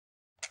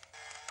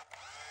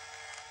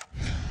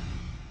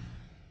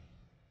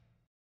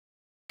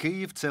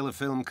Kyiv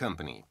Telefilm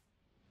Company.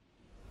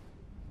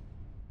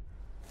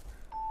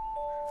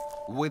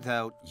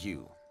 Without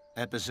You,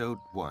 Episode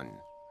 1.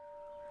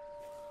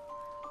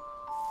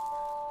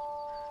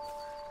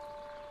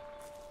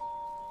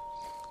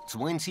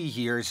 "20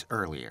 years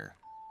earlier.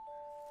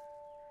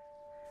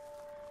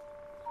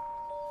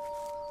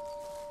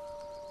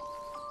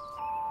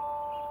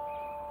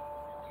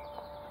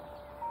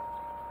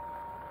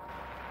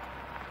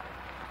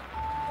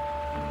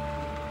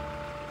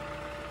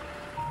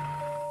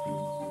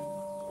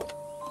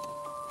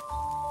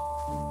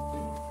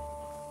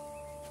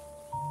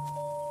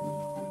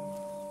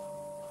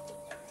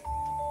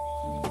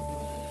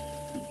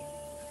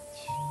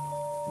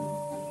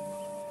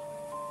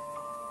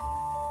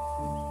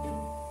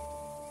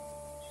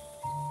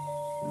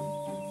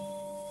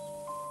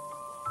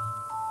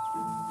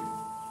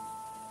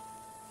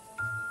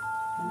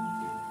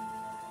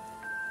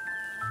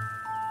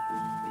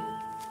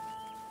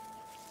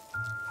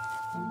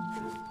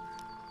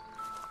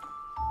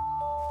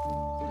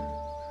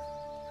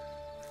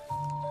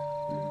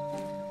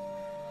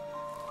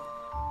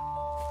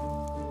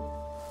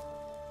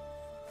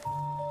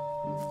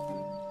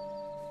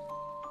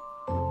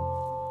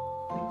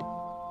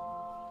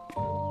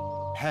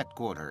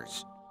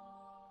 Headquarters.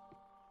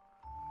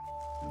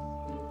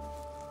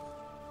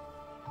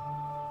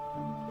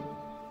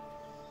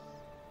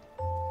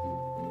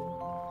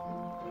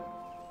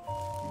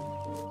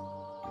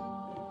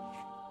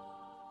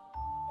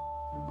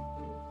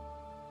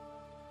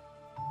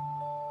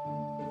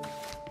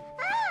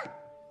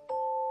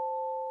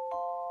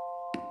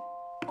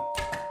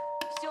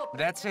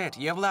 That's it,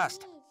 you've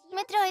lost.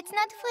 Dmitry, it's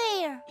not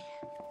fair.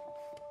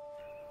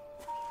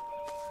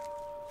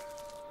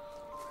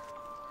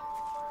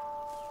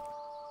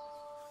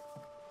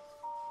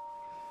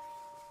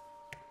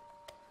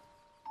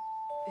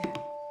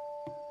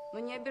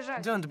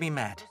 Don't be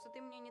mad.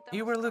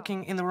 You were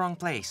looking in the wrong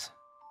place.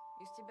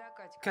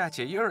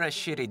 Katya, you're a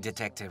shitty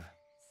detective.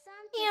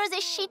 You're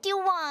the shitty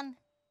one.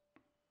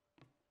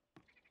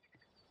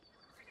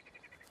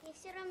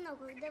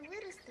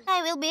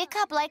 I will be a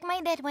cop like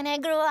my dad when I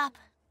grow up.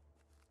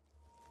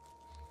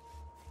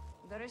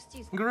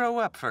 Grow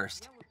up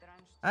first.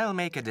 I'll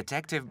make a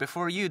detective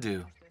before you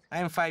do.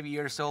 I'm 5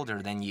 years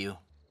older than you.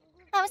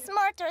 I'm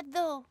smarter,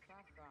 though.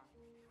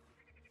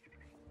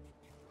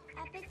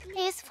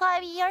 Is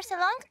 5 years a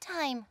long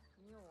time?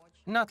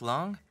 Not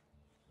long.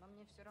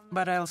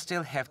 But I'll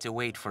still have to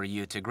wait for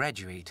you to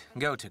graduate,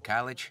 go to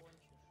college.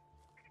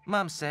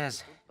 Mom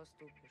says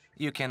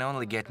you can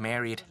only get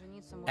married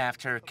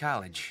after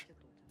college.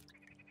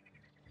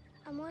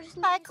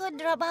 I could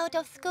drop out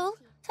of school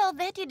so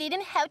that you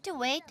didn't have to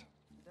wait.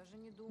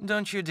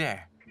 Don't you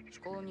dare.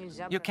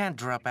 You can't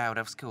drop out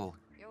of school.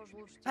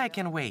 I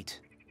can wait.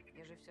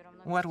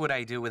 What would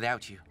I do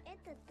without you?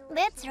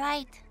 That's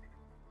right.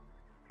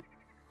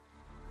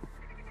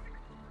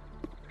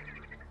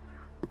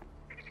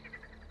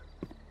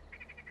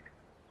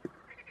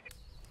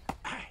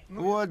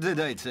 What did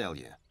I tell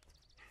you?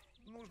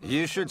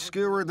 You should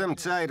skewer them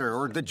tighter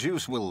or the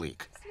juice will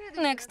leak.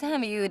 Next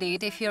time you'd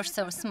eat if you're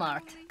so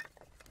smart.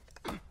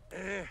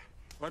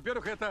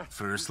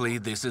 Firstly,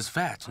 this is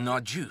fat,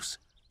 not juice.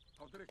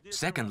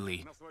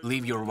 Secondly,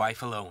 leave your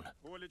wife alone.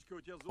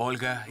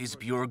 Olga is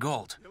pure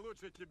gold.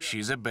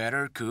 She's a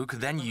better cook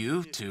than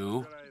you,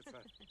 too.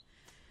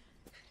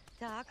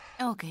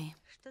 Okay.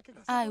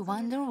 I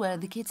wonder where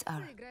the kids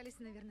are.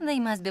 They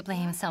must be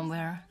playing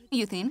somewhere.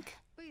 You think?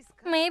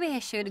 Maybe I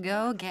should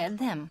go get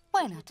them.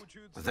 Why not?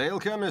 They'll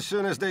come as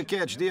soon as they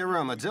catch the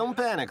aroma. Don't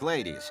panic,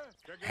 ladies.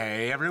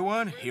 Hey,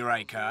 everyone, here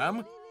I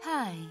come.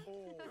 Hi.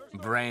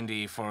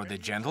 Brandy for the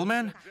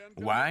gentlemen,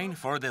 wine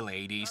for the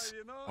ladies.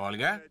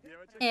 Olga,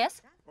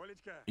 Yes?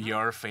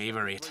 your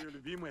favorite,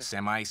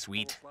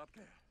 semi-sweet.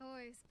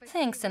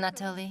 Thanks,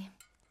 Anatoly.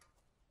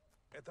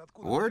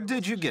 Where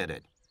did you get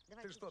it?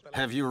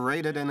 Have you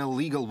raided an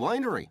illegal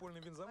winery?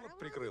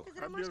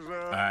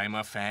 I'm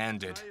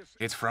offended.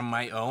 It's from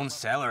my own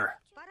cellar.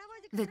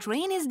 The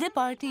train is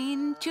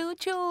departing.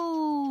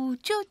 Choo-choo!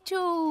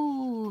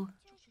 Choo-choo!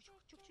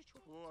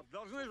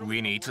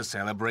 We need to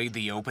celebrate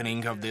the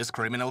opening of this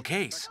criminal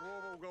case.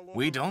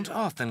 We don't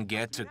often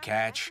get to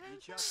catch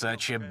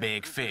such a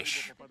big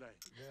fish.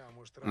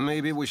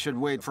 Maybe we should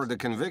wait for the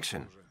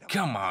conviction.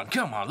 Come on,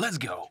 let's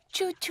go.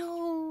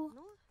 Choo-choo!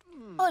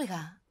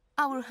 Olga,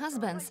 our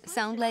husbands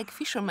sound like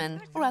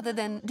fishermen rather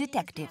than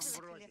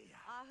detectives.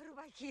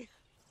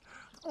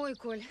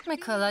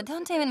 Mykola,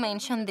 don't even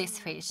mention this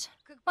fish.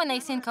 When I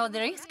think of the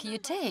risk you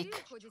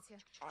take.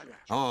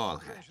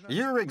 Olga,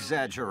 you're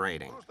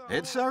exaggerating.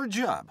 It's our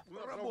job.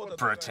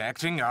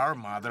 Protecting our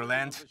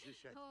motherland.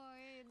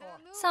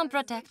 Some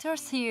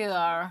protectors you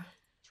are.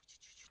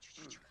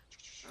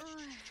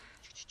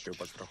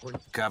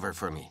 Cover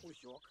for me.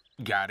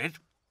 Got it?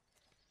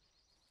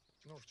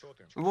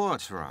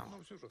 What's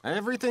wrong?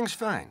 Everything's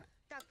fine.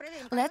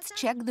 Let's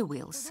check the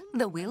wheels.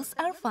 The wheels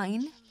are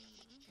fine.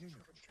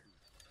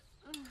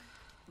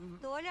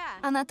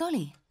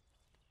 Anatoly,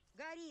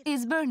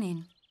 it's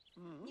burning.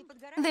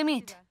 The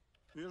meat.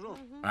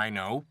 I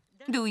know.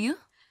 Do you?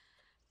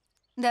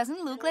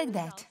 Doesn't look like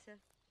that.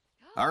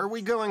 Are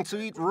we going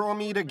to eat raw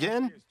meat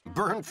again?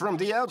 Burned from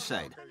the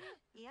outside.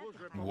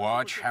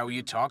 Watch how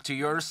you talk to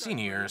your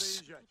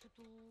seniors.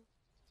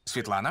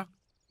 Svetlana,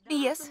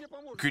 Yes,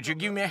 could you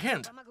give me a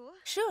hint?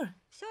 sure.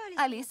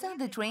 Alisa,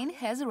 the train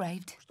has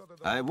arrived.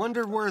 I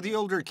wonder where the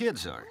older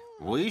kids are.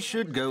 We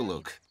should go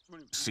look.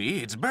 See,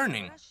 it's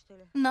burning.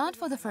 Not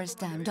for the first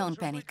time, don't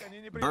panic.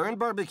 Burned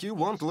barbecue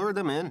won't lure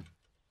them in.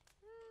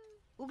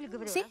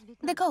 See,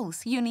 the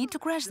coals, you need to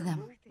crush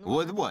them.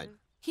 With what?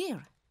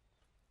 Here.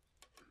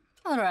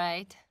 All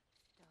right.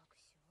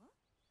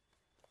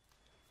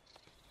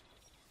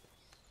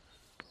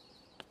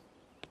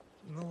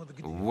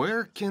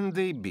 Where can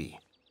they be?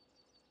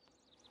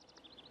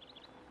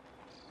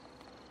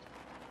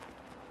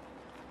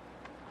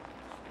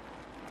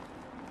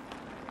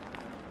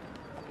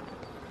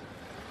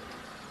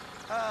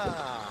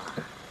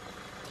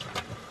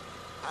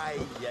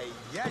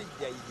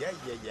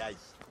 Ай-яй-яй-яй-яй-яй-яй.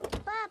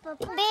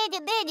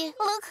 Daddy,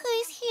 look who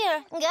is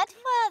here.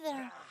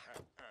 Godfather.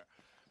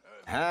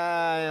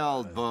 Hi,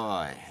 old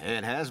boy.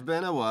 It has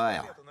been a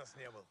while.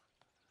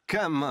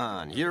 Come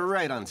on, you're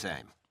right on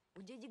time.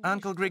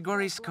 Uncle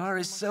Grigory's car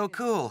is so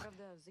cool.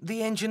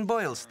 The engine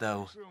boils,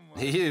 though.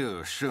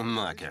 You,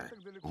 Schumacher.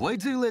 Why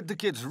do you let the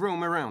kids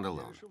roam around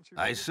alone?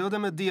 I saw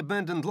them at the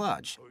abandoned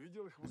lodge.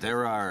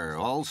 There are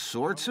all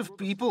sorts of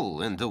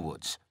people in the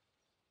woods.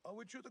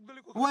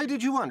 Why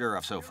did you wander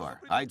off so far?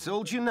 I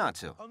told you not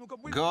to.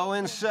 Go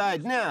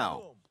inside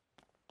now.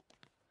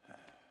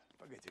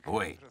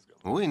 Wait,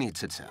 we need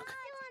to talk.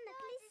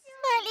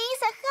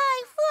 Alisa,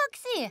 hi,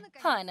 Foxy.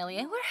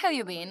 Finally, where have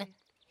you been?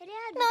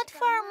 Not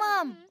far,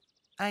 Mom.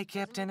 I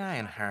kept an eye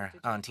on her,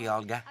 Auntie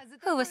Olga.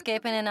 Who was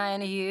keeping an eye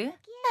on you?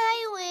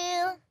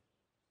 I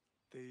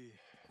will.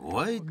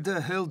 Why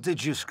the hell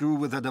did you screw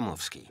with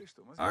Adamovsky?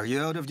 Are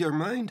you out of your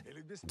mind?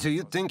 Do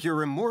you think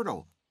you're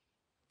immortal?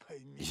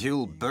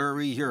 You'll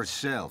bury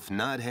yourself,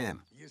 not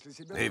him.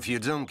 If you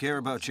don't care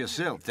about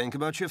yourself, think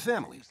about your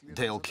family.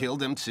 They'll kill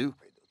them too.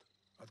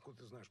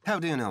 How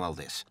do you know all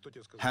this?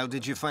 How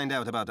did you find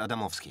out about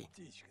Adamovsky?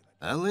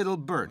 A little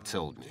bird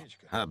told me.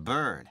 A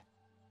bird?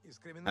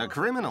 A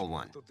criminal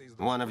one?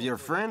 One of your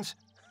friends?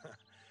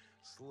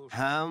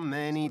 How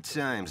many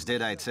times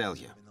did I tell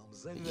you?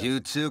 You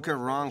took a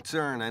wrong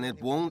turn and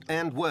it won't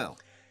end well.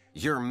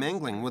 You're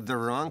mingling with the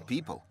wrong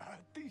people.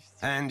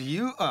 And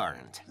you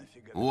aren't.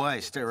 Why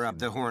stir up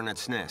the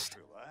hornet's nest?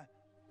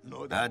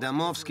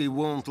 Adamovsky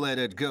won't let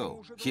it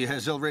go. He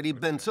has already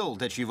been told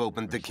that you've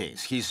opened the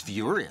case. He's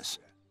furious.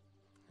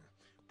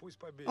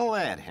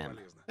 Let him.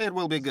 It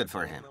will be good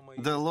for him.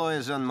 The law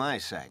is on my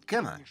side.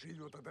 Come on.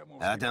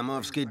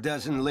 Adamovsky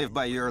doesn't live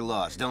by your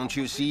laws. Don't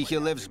you see? He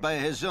lives by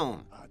his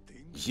own.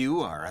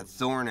 You are a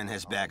thorn in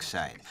his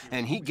backside,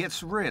 and he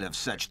gets rid of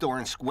such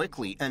thorns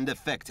quickly and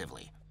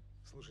effectively.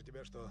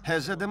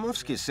 Has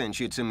Adamovsky sent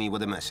you to me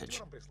with a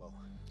message?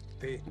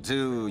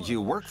 Do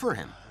you work for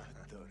him?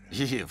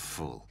 You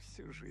fool.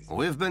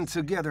 We've been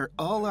together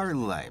all our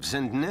lives,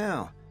 and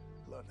now...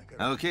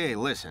 Okay,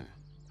 listen.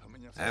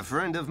 A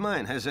friend of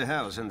mine has a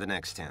house in the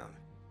next town.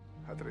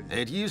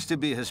 It used to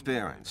be his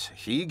parents.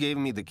 He gave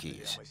me the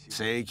keys.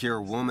 Take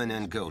your woman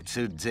and go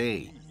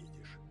today.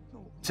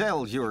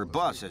 Tell your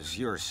bosses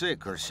you're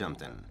sick or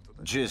something.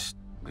 Just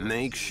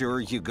make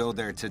sure you go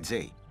there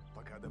today,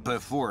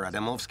 before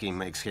Adamovsky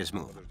makes his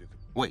move.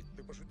 Wait,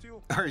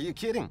 are you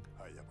kidding?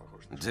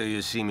 Do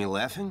you see me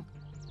laughing?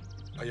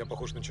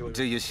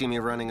 Do you see me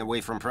running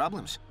away from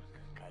problems?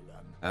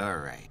 All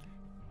right.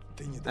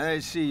 I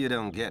see you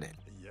don't get it.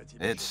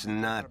 It's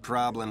not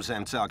problems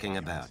I'm talking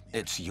about.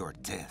 It's your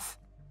death.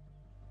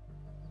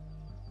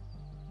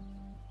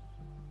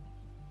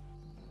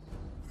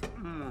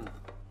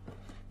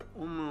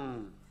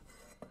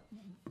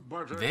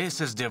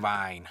 This is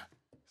divine.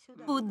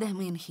 Put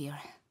them in here.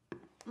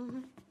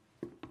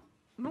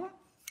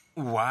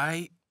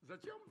 Why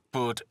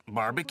put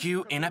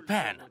barbecue in a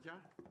pan?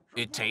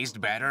 It tastes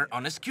better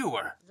on a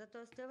skewer.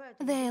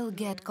 They'll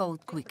get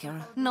cold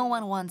quicker. No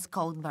one wants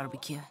cold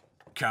barbecue.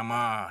 Come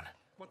on.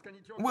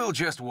 We'll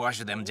just wash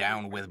them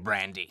down with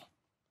brandy.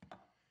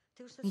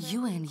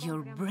 You and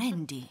your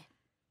brandy.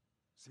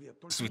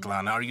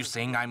 Svetlana, are you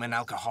saying I'm an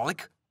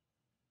alcoholic?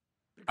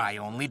 I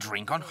only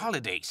drink on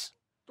holidays.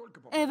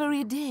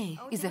 Every day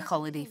is a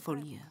holiday for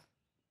you.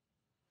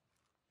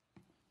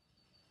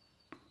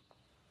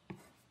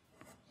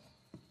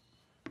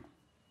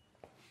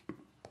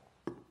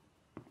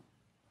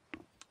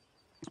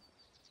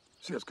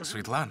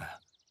 Svetlana,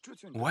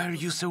 why are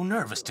you so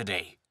nervous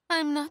today?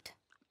 I'm not.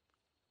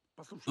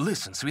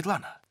 Listen,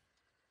 Svetlana.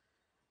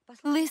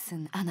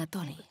 Listen,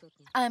 Anatoly.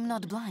 I'm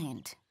not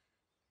blind.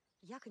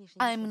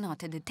 I'm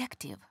not a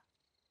detective.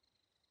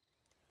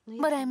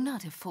 But I'm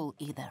not a fool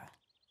either.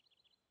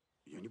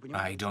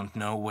 I don't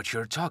know what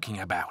you're talking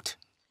about.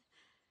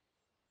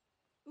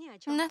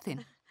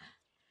 Nothing.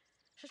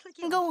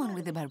 Go on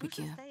with the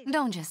barbecue.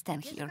 Don't just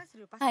stand here.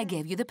 I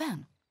gave you the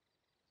pan.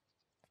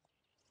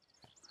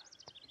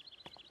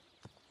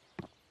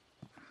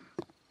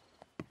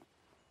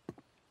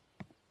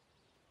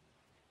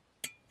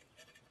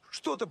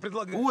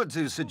 What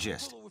do you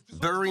suggest?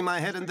 Bury my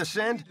head in the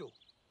sand?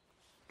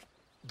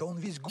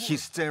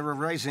 He's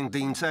terrorizing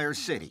the entire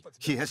city.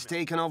 He has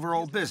taken over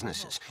all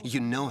businesses. You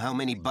know how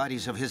many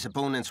bodies of his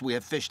opponents we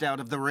have fished out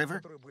of the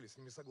river?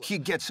 He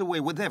gets away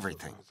with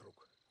everything.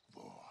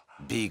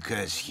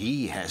 Because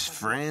he has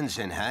friends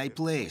in high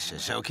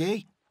places,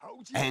 okay?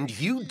 And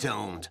you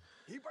don't.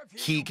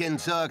 He can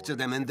talk to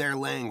them in their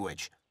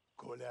language.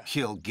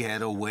 He'll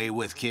get away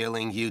with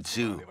killing you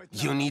too.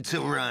 You need to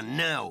run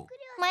now.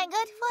 My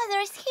godfather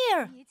is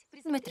here.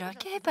 Dmitry,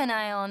 keep an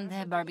eye on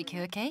the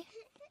barbecue, okay?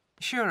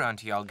 Sure,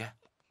 Auntie Olga.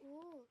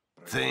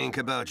 Think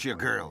about your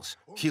girls.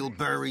 He'll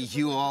bury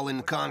you all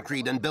in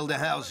concrete and build a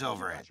house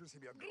over it.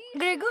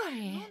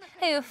 Grigory,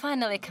 you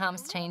finally come,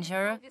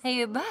 stranger.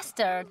 You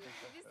bastard.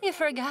 You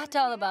forgot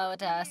all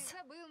about us.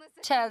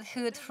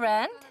 Childhood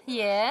friend,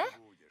 yeah?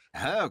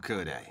 How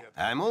could I?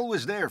 I'm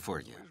always there for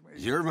you.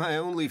 You're my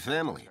only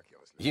family.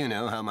 You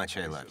know how much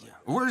I love you.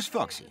 Where's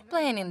Foxy?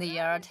 Playing in the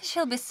yard.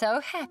 She'll be so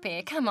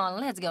happy. Come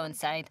on, let's go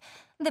inside.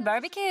 The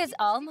barbecue is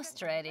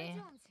almost ready.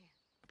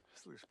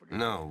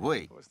 No,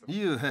 wait.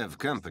 You have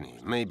company.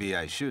 Maybe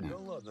I shouldn't.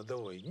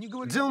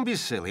 Don't be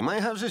silly.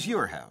 My house is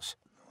your house.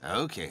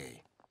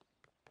 Okay.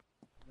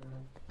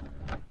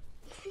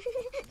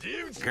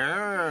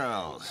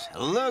 Girls,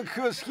 look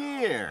who's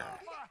here.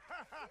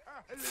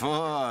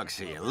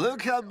 Foxy,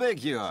 look how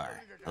big you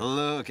are.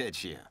 Look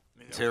at you.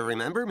 Do you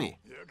remember me?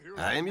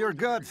 I'm your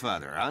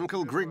godfather,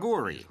 Uncle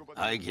Grigory.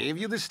 I gave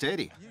you the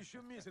steady.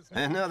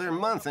 Another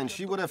month and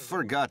she would have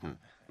forgotten.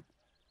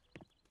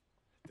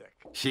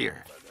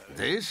 Here,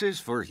 this is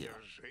for you.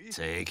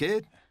 Take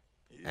it.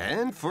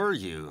 And for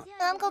you.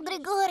 Uncle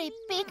Grigory,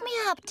 pick me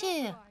up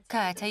too.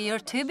 Katya, you're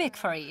too big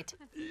for it.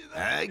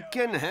 I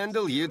can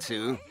handle you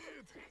too.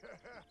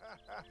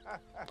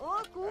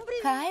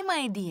 Hi,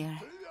 my dear.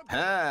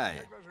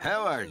 Hi,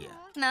 how are you?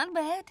 Not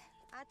bad.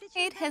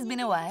 It has been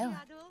a while.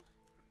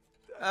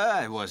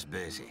 I was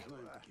busy.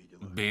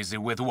 Busy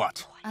with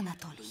what?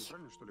 Anatoly.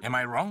 Am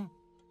I wrong?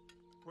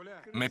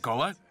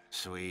 Mykola,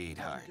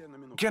 Sweetheart.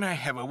 can I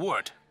have a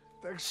word?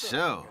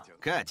 So,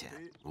 Katya,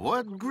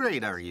 what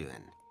grade are you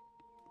in?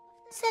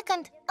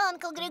 Second,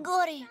 Uncle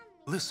Grigory.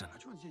 Listen,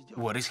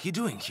 what is he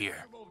doing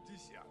here?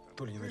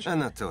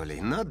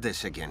 Anatoly, not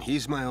this again.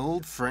 He's my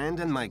old friend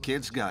and my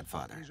kid's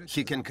godfather.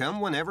 He can come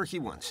whenever he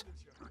wants.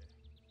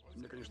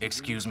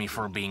 Excuse me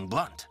for being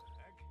blunt,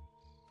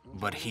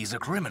 but he's a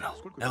criminal,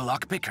 a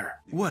lockpicker.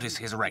 What is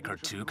his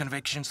record? 2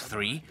 convictions,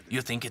 3?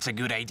 You think it's a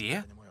good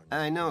idea?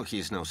 I know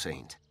he's no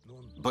saint,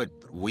 but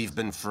we've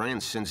been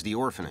friends since the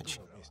orphanage.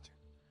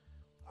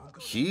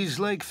 He's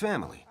like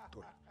family.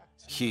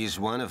 He's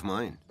one of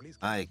mine.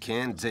 I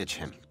can't ditch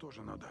him.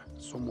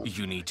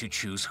 You need to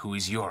choose who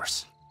is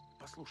yours.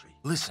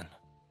 Listen,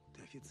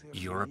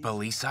 you're a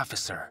police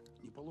officer.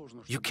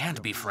 You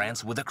can't be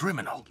friends with a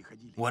criminal.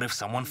 What if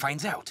someone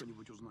finds out?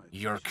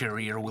 Your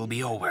career will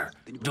be over.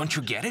 Don't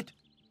you get it?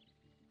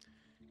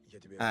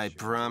 I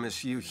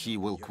promise you he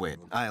will quit.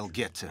 I'll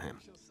get to him.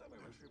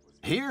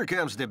 Here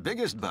comes the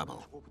biggest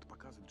bubble.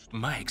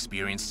 My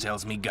experience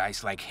tells me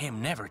guys like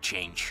him never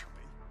change.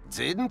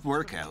 Didn't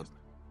work out.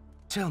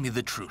 Tell me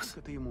the truth.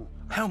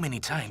 How many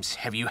times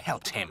have you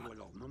helped him?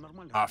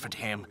 Offered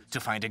him to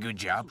find a good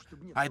job?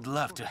 I'd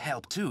love to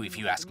help too, if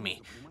you ask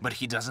me, but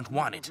he doesn't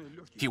want it.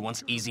 He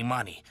wants easy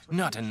money,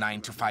 not a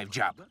 9-to-5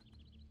 job.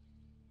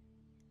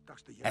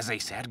 As I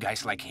said,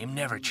 guys like him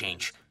never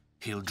change.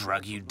 He'll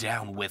drag you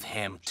down with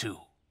him too.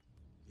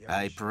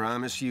 I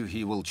promise you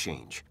he will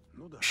change.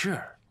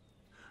 Sure.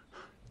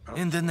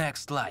 In the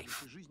next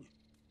life.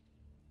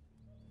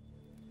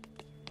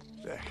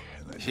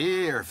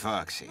 Here,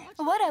 Foxy.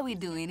 What are we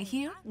doing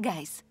here?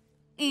 Guys,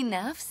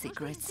 enough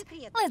secrets.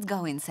 Let's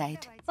go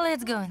inside.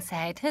 Let's go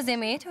inside. The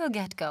meat will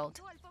get cold.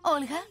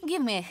 Olga,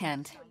 give me a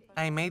hand.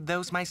 I made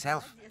those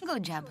myself.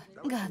 Good job.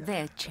 Got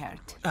the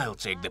chart. I'll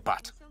take the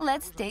pot.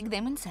 Let's take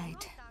them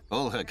inside.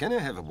 Olga, can I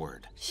have a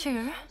word?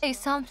 Sure. Is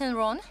something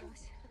wrong?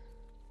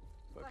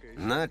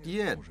 Not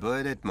yet,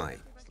 but it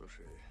might.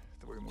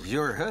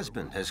 Your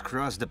husband has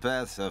crossed the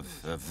path of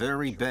a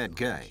very bad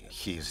guy.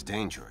 He's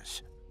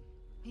dangerous.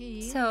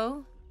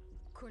 So,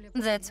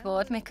 that's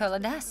what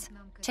Mykola does.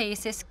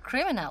 Chases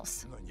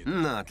criminals.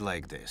 Not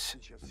like this.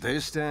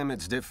 This time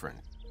it's different.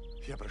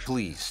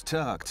 Please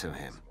talk to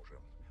him.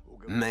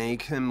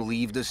 Make him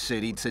leave the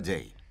city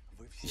today.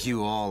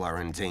 You all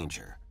are in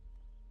danger.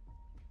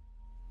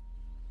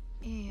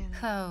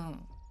 How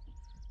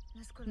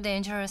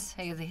dangerous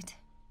is it?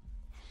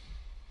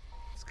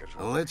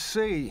 Let's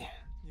say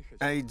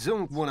I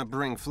don't want to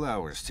bring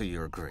flowers to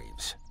your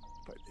graves.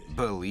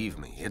 Believe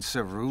me, it's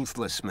a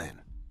ruthless man.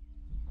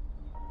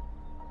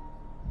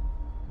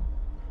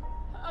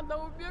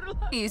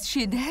 Is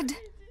she dead?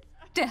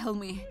 Tell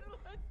me.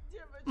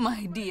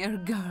 My dear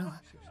girl.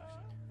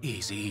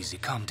 Easy, easy,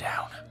 calm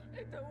down.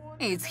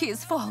 It's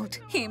his fault.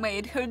 He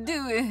made her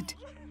do it.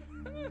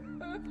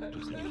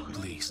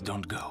 Please,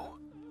 don't go.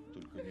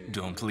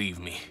 Don't leave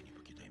me.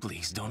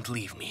 Please, don't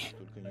leave me.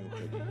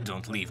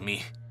 Don't leave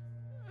me.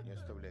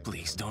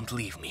 Please, don't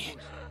leave me.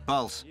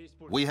 Pulse.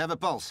 We have a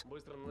pulse.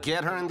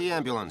 Get her in the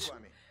ambulance.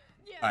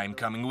 I'm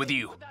coming with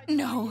you.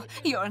 No,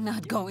 you're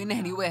not going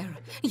anywhere.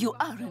 You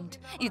aren't.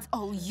 It's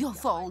all your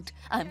fault.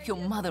 I'm your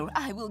mother.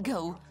 I will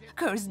go.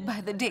 Cursed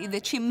by the day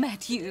that she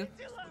met you.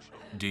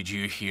 Did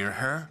you hear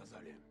her?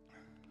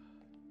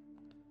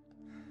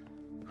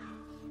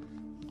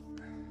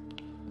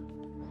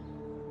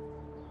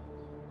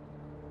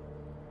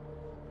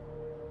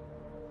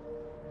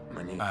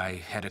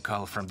 I had a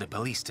call from the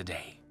police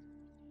today.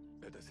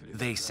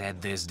 They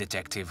said this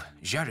detective,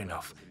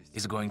 Zharinov,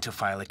 is going to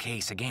file a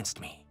case against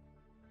me.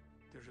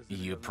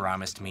 You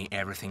promised me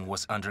everything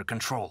was under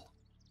control.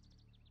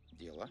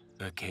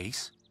 A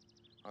case?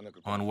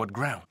 On what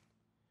ground?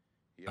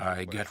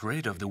 I got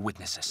rid of the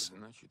witnesses.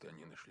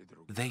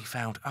 They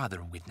found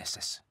other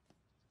witnesses.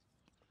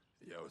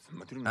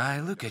 I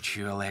look at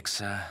you,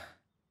 Alexa,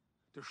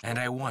 and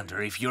I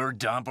wonder if you're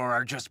dumb or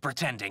are just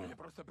pretending.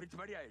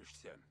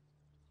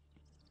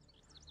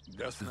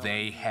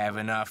 They have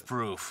enough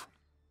proof.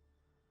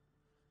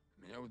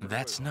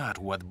 That's not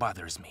what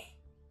bothers me.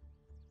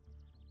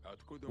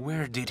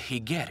 Where did he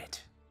get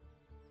it?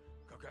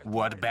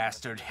 What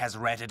bastard has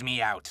ratted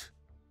me out?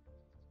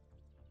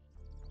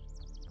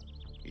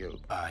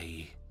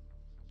 I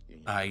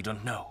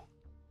don't know.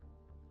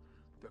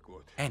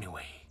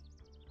 Anyway,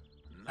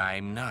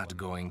 I'm not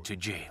going to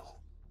jail.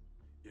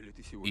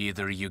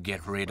 Either you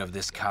get rid of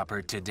this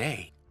copper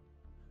today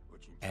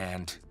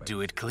and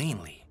do it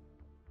cleanly,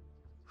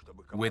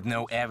 with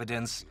no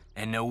evidence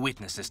and no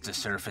witnesses to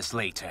surface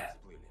later.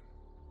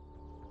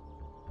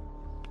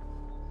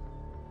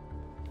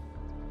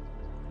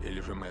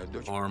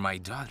 Or my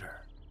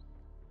daughter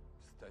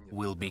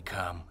will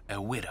become a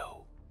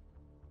widow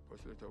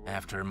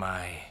after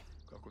my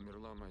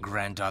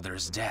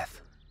granddaughter's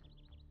death.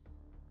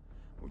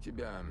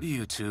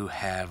 You two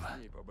have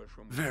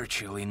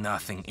virtually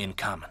nothing in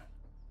common.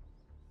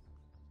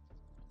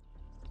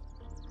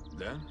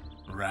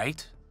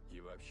 Right?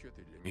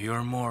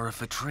 You're more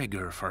of a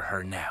trigger for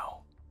her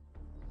now,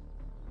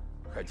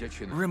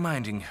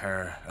 reminding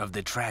her of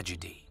the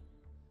tragedy.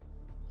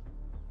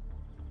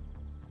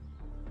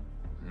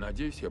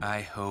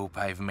 I hope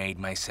I've made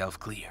myself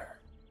clear.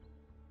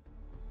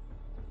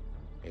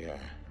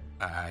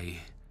 I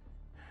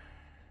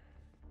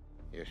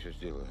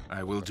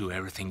will do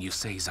everything you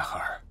say,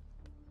 Zahar.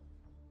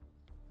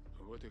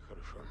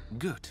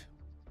 Good.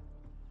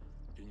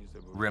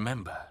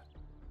 Remember,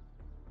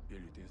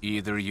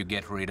 either you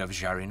get rid of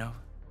Zharinov,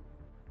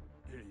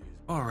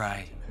 or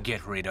I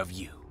get rid of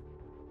you.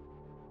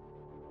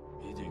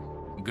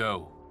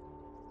 Go.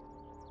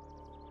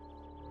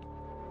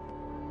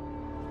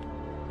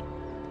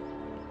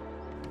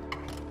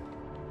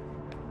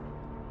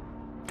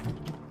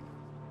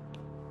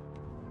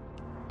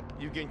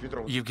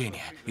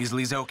 Evgenia, is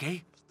Lisa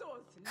okay?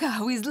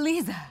 How is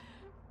Lisa?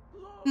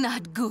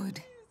 Not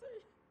good.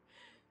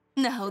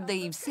 Now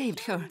they've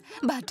saved her,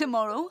 but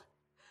tomorrow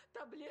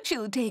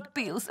she'll take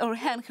pills or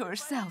hang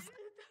herself.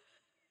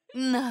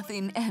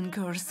 Nothing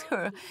anchors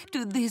her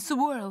to this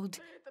world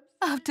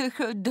after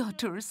her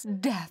daughter's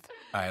death.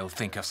 I'll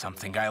think of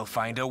something. I'll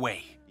find a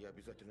way.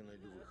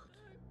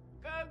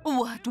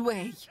 What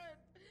way?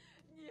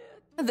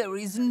 There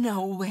is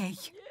no way.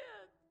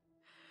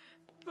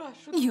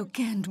 You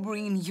can't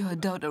bring your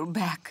daughter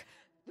back,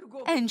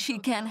 and she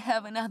can't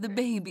have another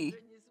baby.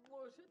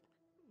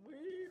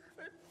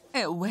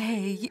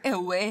 Away,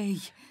 away.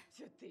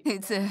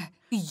 It's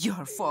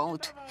your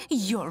fault,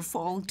 your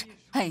fault.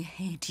 I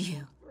hate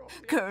you.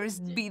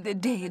 Cursed be the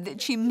day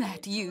that she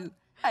met you.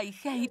 I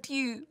hate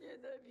you.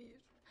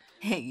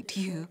 Hate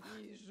you.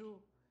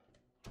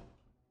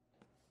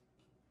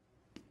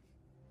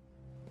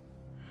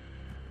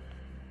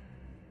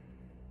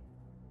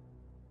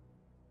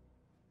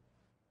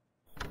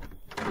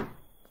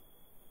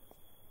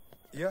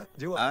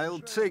 I'll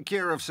take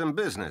care of some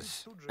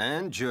business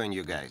and join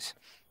you guys.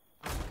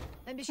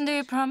 Do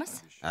you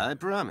promise? I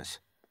promise.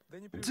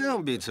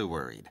 Don't be too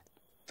worried.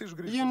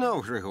 You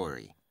know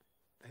Grigory.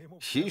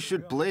 He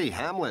should play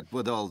Hamlet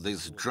with all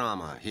this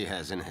drama he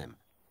has in him.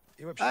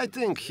 I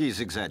think he's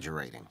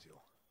exaggerating.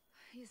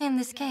 In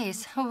this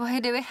case, why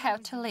do we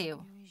have to leave?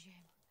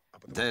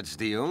 That's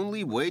the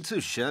only way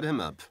to shut him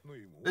up.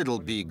 It'll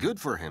be good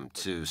for him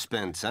to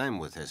spend time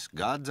with his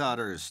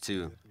goddaughters,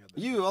 too.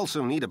 You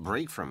also need a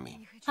break from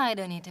me. I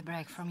don't need a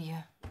break from you.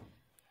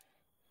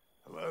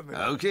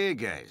 Okay,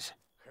 guys.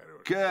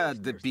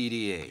 Cut the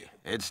PDA.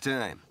 It's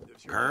time.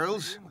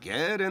 Girls,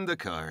 get in the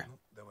car.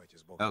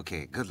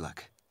 Okay, good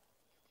luck.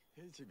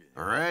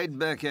 Right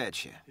back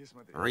at you.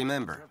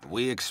 Remember,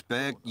 we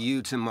expect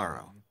you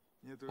tomorrow.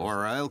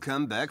 Or I'll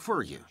come back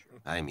for you.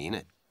 I mean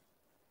it.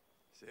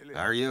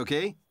 Are you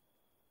okay?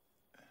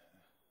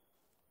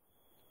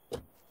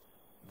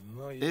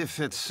 If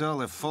it's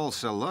all a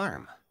false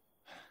alarm,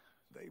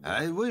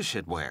 I wish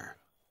it were.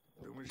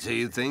 Do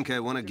you think I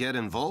want to get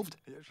involved?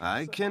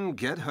 I can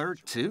get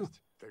hurt too.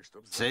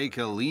 Take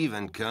a leave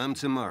and come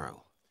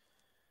tomorrow.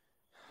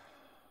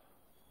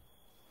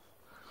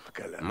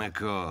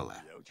 Mykola,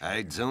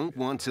 I don't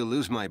want to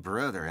lose my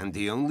brother and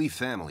the only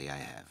family I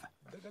have.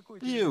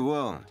 You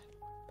won't.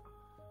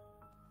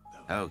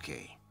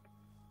 Okay.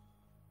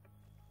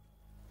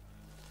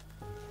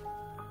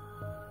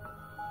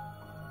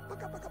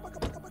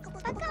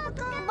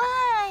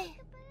 Bye.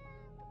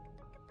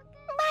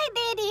 Bye,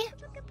 Daddy.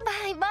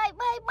 Bye, bye,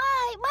 bye,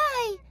 bye,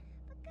 bye.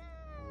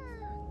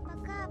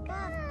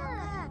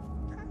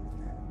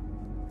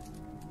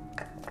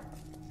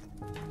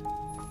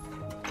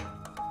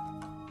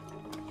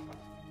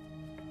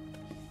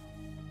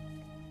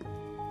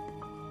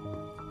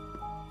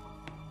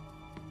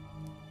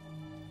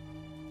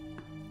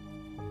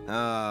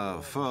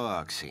 Oh,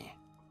 Foxy.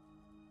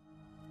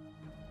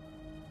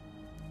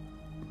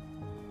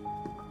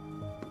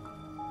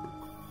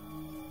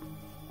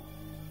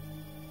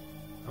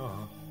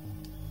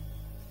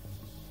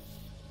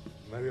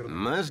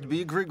 Must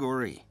be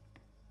Grigory.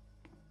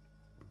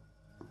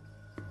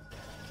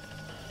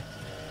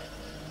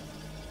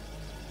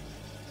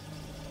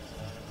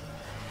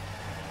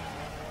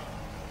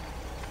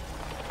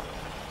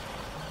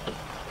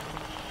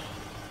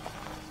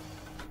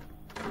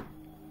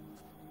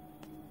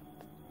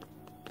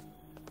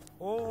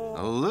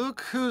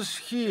 Look who's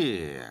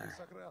here.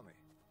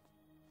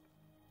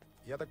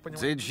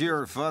 Did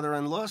your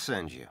father-in-law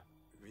send you?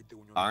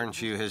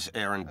 Aren't you his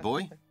errand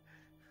boy?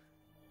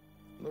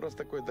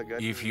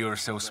 If you're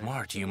so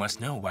smart, you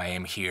must know why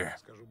I'm here.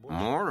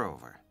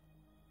 Moreover,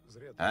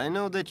 I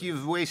know that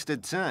you've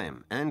wasted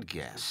time and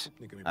gas.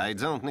 I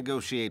don't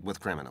negotiate with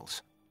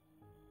criminals.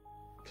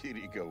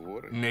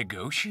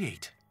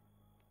 Negotiate?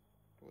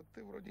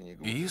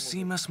 You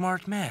seem a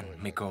smart man,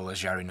 Nikolai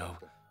Zharinov,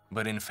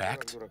 but in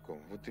fact,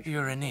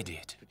 you're an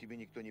idiot.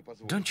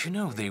 Don't you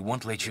know they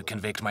won't let you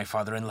convict my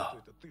father-in-law?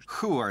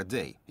 Who are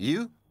they?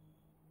 You?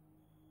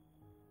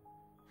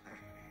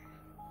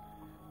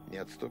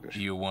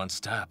 You won't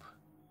stop,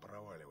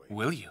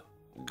 will you?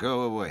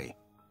 Go away.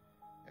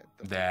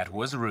 That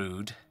was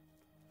rude.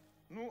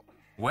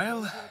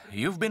 Well,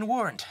 you've been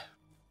warned.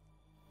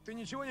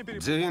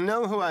 Do you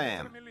know who I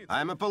am?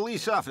 I'm a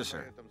police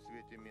officer.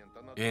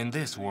 In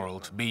this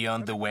world,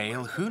 beyond the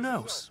whale, who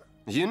knows?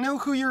 You know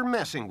who you're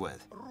messing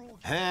with.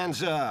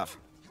 Hands off.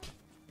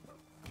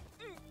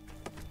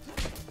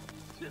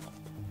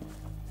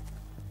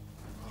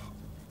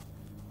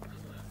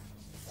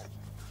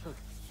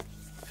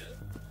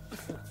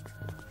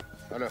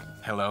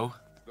 Hello?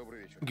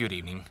 Good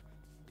evening.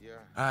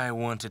 I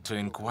wanted to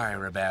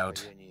inquire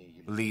about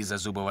Liza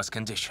Zubova's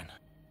condition.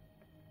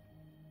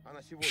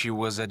 She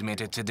was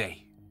admitted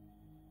today.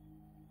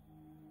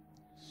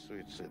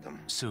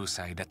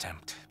 Suicide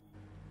attempt.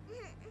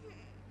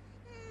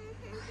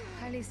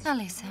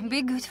 Alisa,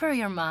 be good for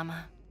your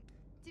mama.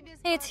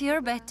 It's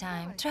your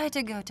bedtime. Try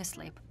to go to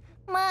sleep.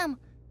 Mom.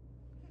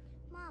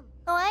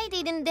 Why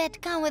didn't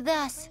Dad come with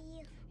us?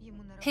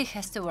 He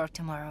has to work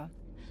tomorrow.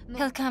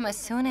 He'll come as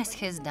soon as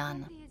he's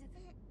done.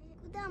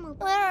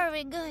 Where are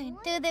we going?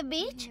 To the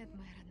beach?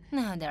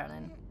 No,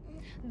 darling.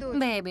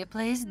 Baby,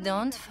 please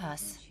don't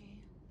fuss.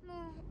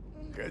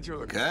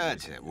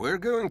 Katya, we're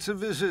going to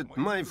visit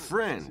my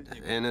friend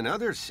in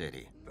another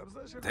city.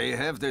 They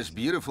have this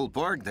beautiful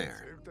park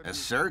there. A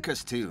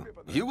circus, too.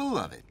 You will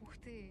love it.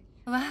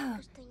 Wow.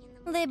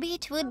 The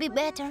beach would be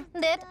better.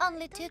 Dad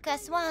only took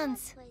us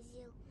once.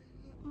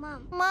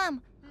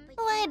 Mom,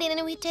 why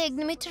didn't we take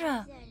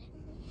Dmitry?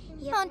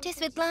 Auntie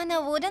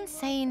Svetlana wouldn't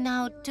say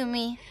no to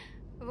me.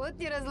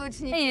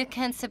 You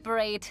can't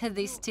separate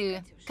these two.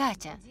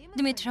 Katya,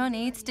 Dmitry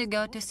needs to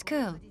go to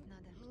school.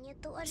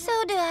 So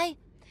do I.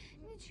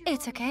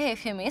 It's okay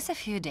if you miss a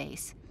few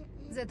days.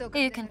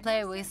 You can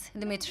play with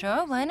Dmitry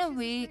when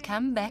we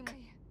come back.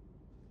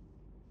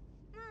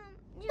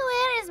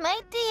 Where is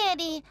my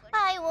Teddy?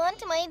 I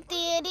want my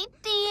Teddy,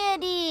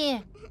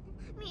 Teddy.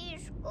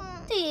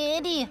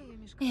 Teddy.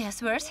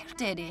 Yes, where's your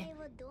Teddy?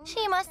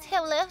 She must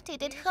have left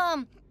it at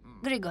home.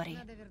 Grigory,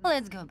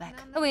 let's go back.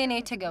 We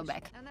need to go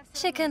back.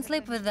 She can't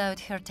sleep without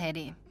her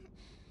Teddy.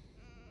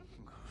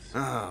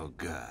 Oh,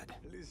 God.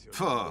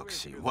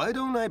 Foxy, why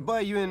don't I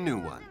buy you a new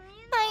one?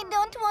 I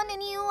don't want a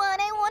new one.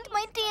 I want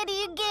my Teddy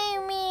you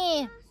gave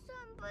me.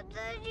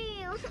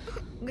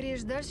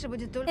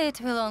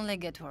 It will only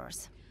get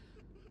worse.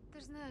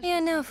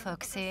 You know,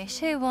 Foxy,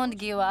 she won't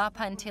give up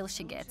until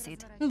she gets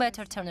it.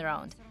 Better turn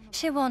around.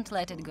 She won't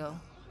let it go.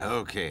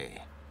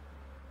 Okay.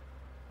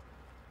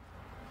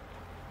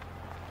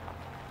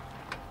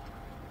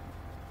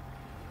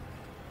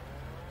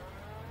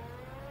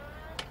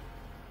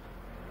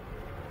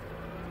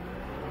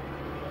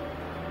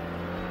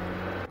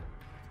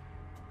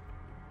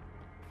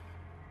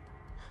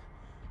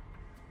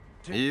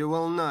 You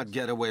will not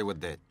get away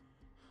with it.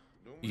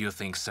 You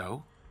think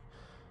so?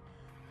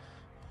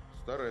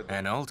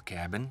 An old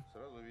cabin?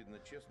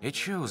 It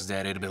shows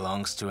that it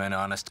belongs to an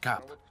honest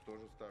cop.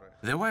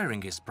 The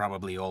wiring is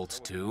probably old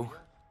too.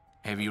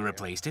 Have you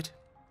replaced it?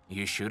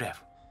 You should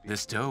have. The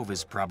stove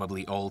is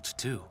probably old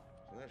too.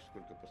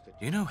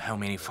 You know how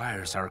many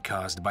fires are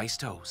caused by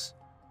stoves?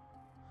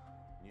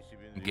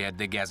 Get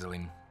the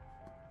gasoline.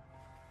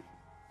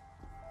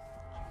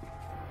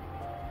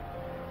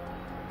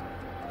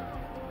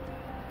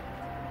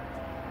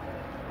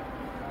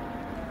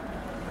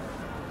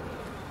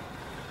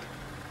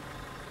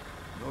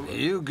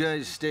 You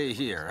guys stay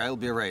here. I'll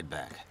be right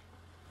back.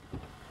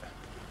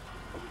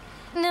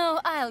 No,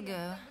 I'll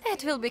go.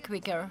 It will be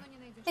quicker.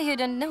 You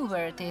don't know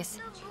where it is.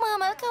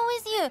 Mom, I'll come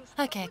with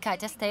you. Okay,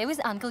 Katya, stay with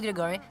Uncle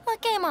Grigory.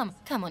 Okay, Mom.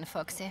 Come on,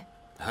 Foxy.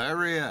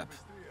 Hurry up.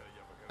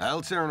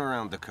 I'll turn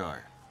around the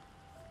car.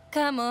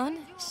 Come on,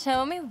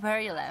 show me where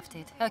you left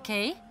it,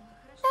 okay?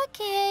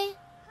 Okay.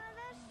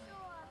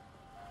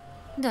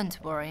 Don't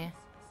worry.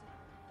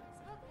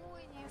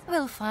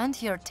 We'll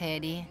find your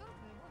teddy.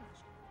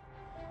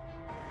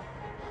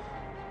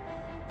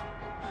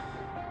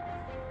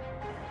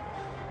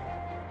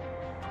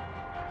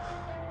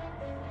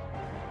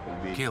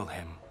 Kill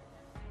him.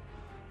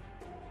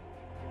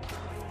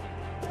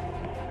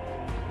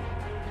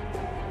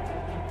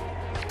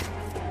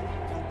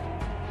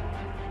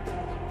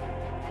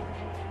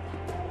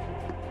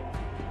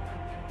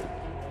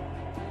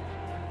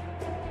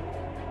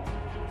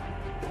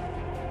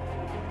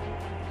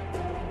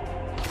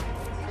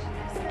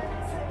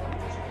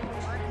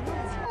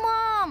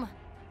 Mom!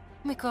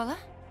 Mykola?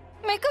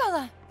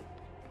 Mykola!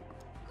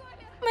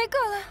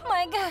 Mykola!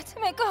 My God,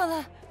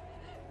 Mykola!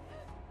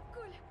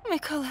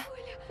 Mykola!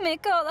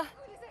 Mykola!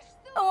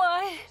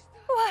 Why?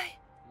 Why?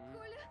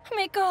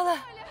 Mykola!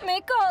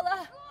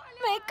 Mykola!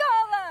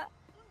 Mykola!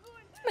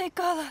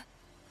 Mykola!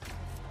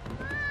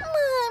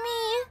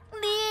 Mommy!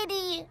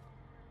 Daddy!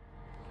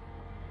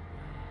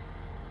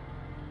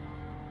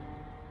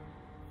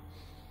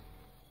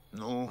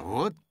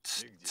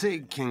 What's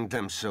taking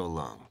them so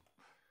long?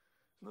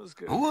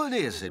 What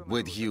is it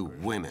with you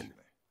women?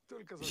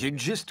 You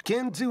just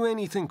can't do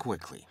anything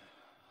quickly.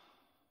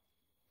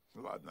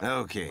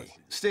 Okay,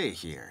 stay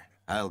here.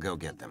 I'll go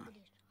get them.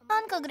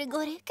 Uncle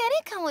Grigory, can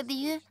I come with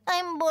you?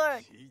 I'm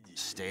bored.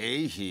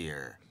 Stay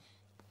here.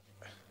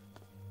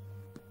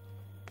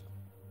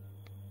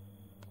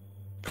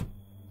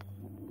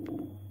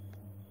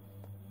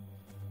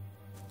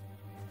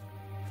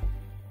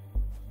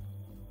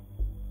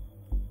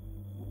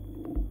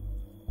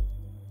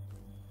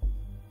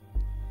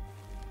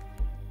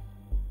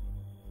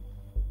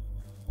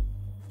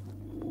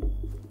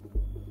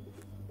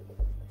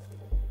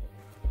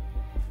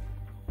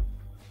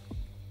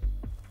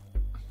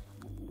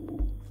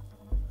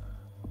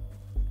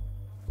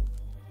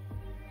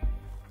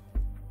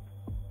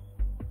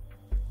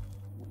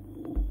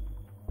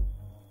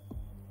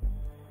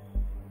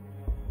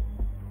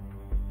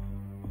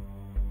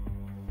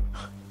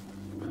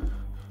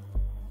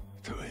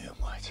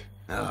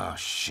 Oh,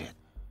 shit.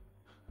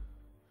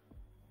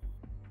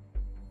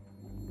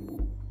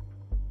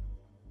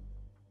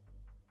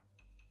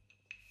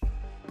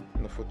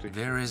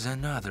 There is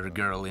another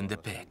girl in the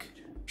pic.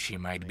 She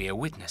might be a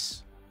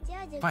witness.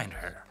 Find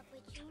her.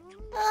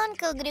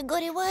 Uncle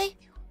Grigory, why?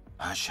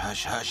 Hush,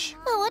 hush, hush.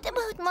 What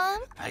about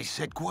Mom? I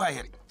said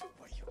quiet.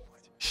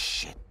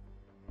 Shit.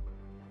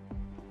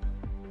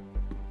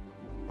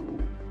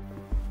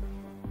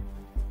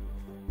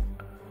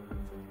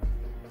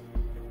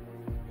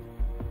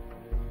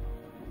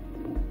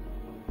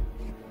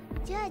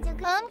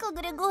 Uncle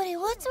Grigory,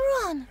 what's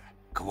wrong?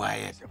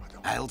 Quiet.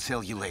 I'll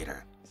tell you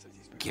later.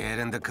 Get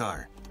in the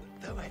car.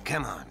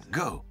 Come on,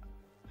 go.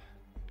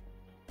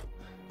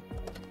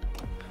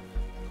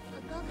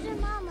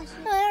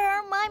 Where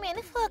are Mommy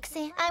and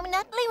Foxy? I'm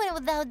not leaving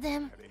without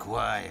them.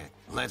 Quiet.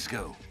 Let's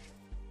go.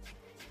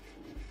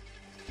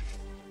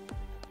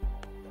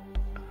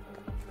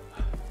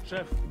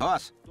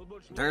 Boss,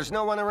 there's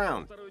no one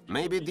around.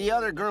 Maybe the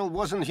other girl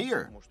wasn't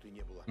here.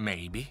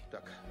 Maybe.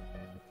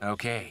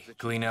 Okay,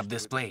 clean up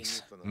this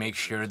place. Make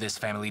sure this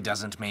family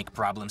doesn't make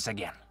problems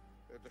again.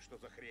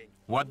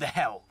 What the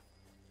hell?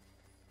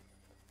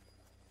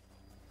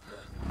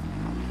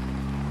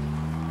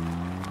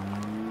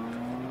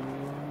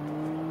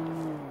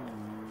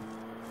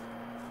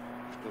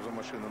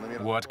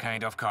 What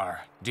kind of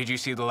car? Did you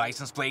see the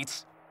license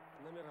plates?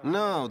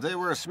 No, they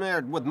were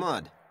smeared with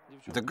mud.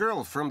 The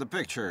girl from the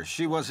picture,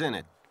 she was in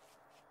it.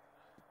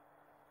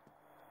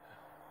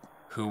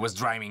 Who was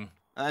driving?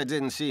 I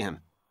didn't see him.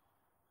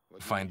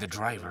 Find the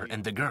driver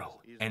and the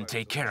girl, and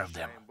take care of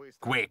them.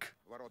 Quick,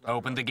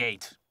 open the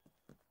gate.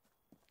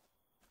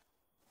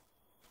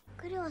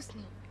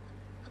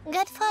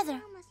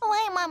 Godfather,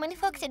 why Mom and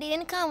Foxy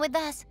didn't come with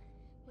us?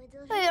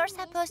 We were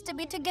supposed to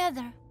be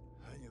together.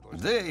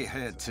 They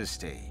had to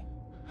stay.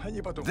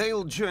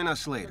 They'll join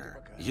us later.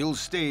 You'll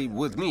stay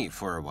with me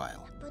for a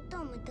while.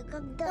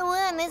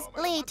 When is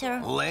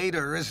later?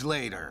 Later is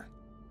later.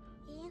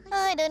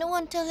 I don't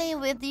want to live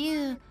with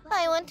you.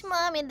 I want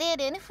Mommy,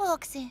 Daddy, and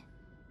Foxy.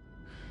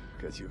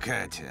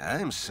 Katya,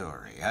 I'm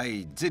sorry.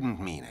 I didn't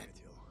mean it.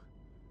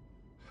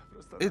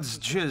 It's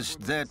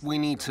just that we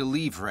need to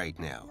leave right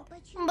now.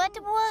 But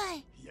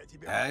why?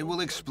 I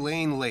will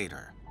explain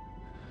later.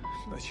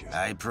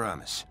 I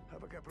promise.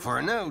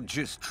 For now,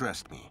 just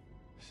trust me.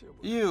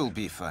 You'll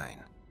be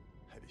fine.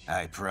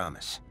 I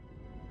promise.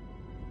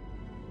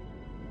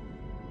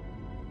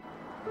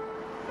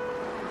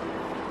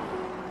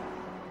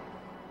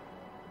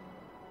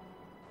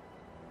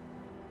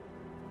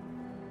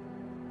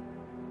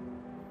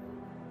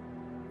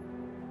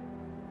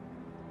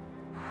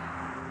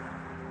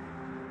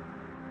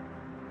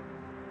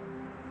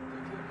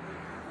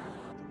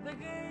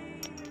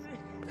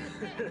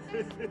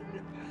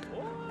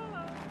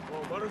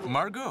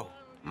 Margot.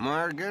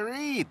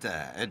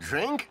 Margarita, a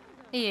drink?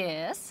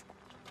 Yes.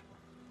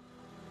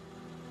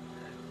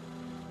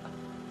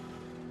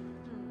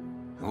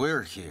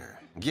 We're here.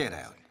 Get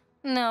out.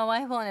 No,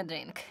 I want a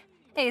drink.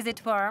 Is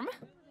it warm?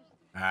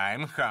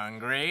 I'm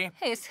hungry.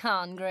 He's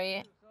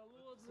hungry.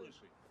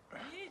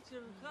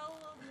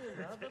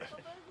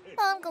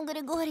 Uncle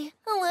Grigory,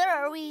 where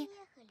are we?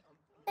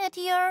 At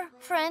your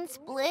friend's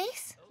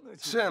place?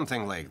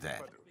 Something like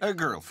that. A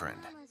girlfriend.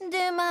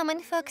 Do Mom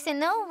and Foxy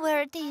know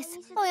where it is?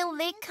 Will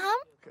they come?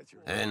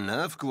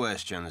 Enough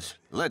questions.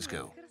 Let's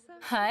go.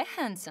 Hi,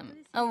 handsome.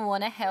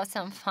 Wanna have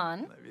some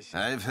fun?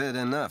 I've had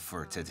enough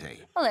for today.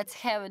 Let's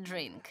have a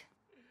drink.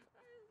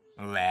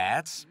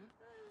 Let's.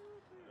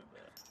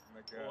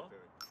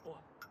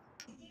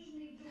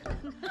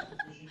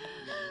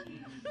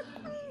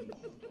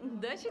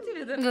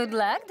 Good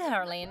luck,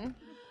 darling.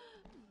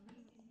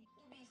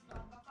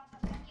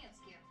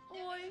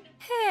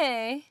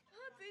 Hey,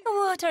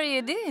 what are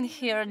you doing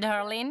here,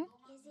 darling?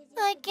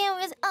 I came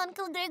with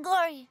Uncle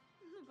Grigory.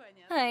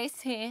 I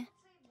see.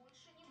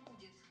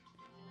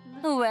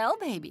 Well,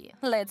 baby,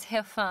 let's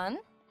have fun.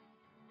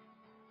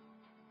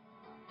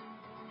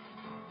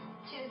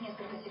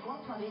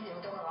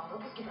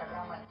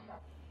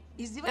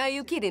 Are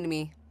you kidding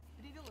me?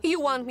 You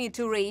want me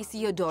to raise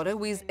your daughter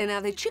with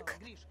another chick?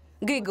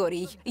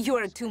 Grigory,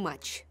 you're too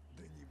much.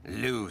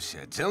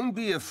 Lucia, don't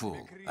be a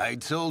fool. I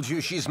told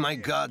you she's my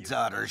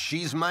goddaughter.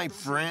 She's my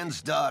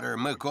friend's daughter,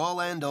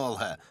 McCall and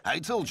Olha. I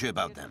told you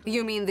about them.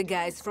 You mean the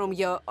guys from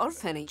your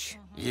orphanage?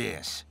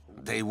 Yes,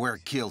 they were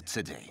killed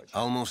today,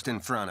 almost in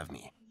front of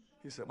me.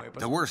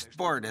 The worst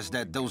part is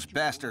that those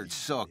bastards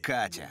saw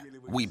Katya.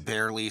 We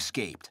barely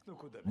escaped.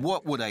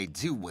 What would I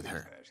do with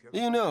her?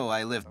 You know,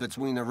 I live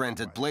between a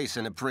rented place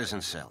and a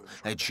prison cell.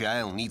 A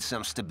child needs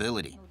some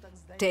stability.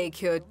 Take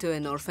her to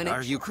an orphanage?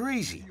 Are you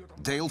crazy?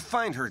 They'll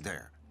find her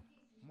there.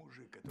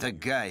 The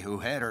guy who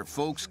had her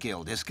folks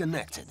killed is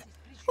connected.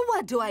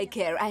 What do I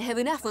care? I have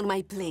enough on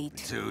my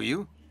plate. Do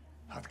you?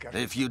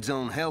 If you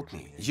don't help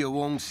me, you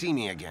won't see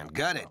me again.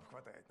 Got it?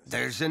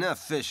 There's enough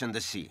fish in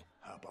the sea.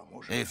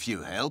 If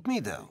you help me,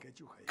 though,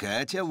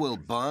 Katya will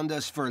bond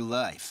us for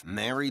life,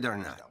 married or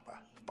not.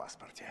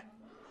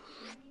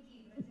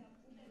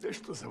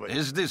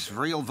 Is this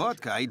real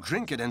vodka? I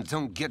drink it and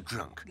don't get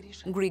drunk.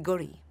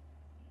 Grigory,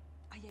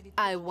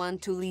 I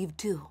want to leave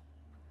too.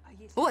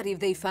 What if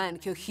they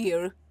find her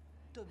here?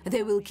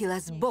 They will kill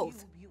us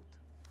both.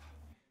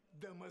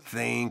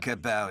 Think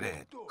about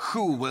it.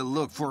 Who will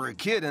look for a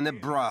kid in a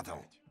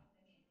brothel?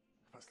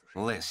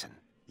 Listen,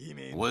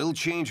 we'll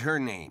change her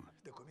name.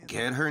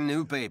 Get her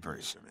new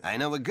papers. I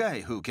know a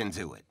guy who can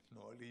do it.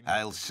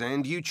 I'll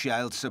send you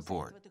child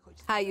support.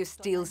 Are you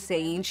still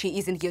saying she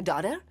isn't your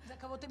daughter?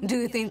 Do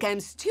you think I'm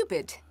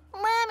stupid?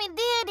 Mommy,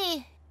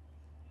 Daddy!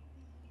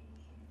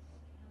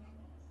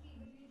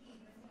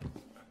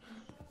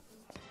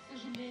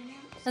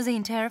 The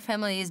entire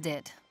family is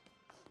dead.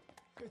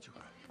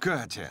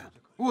 Katya,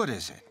 what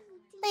is it?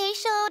 They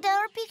showed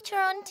our picture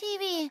on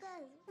TV.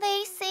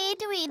 They said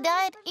we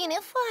died in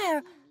a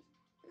fire.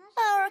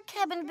 Our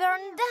cabin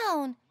burned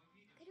down.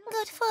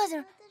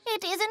 Godfather,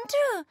 it isn't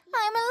true.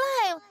 I'm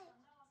alive.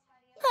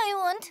 I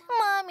want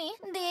Mommy,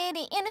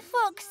 Daddy, and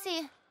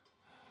Foxy.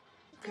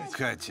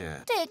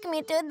 Katya, Take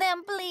me to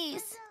them,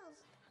 please.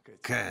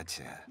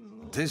 Katya,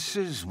 this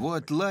is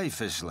what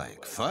life is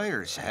like.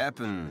 Fires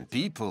happen,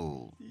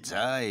 people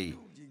die.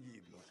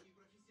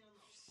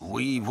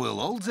 We will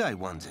all die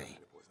one day.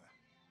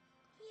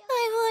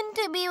 I want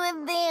to be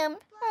with them.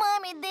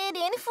 Mommy, Daddy,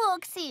 and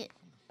Foxy.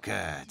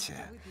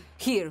 Katya,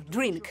 Here,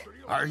 drink.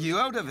 are you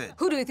out of it?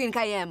 Who do you think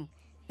I am?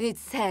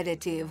 It's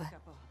sedative.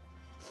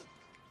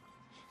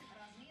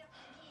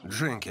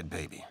 Drink it,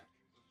 baby.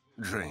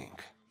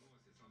 Drink.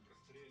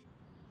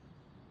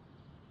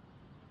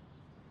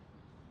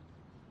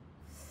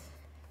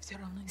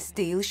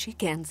 Still, she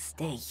can't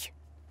stay.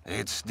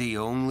 It's the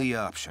only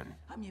option.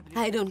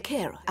 I don't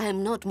care.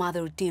 I'm not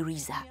Mother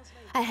Teresa.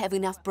 I have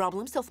enough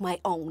problems of my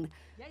own.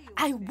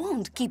 I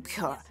won't keep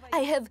her. I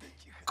have...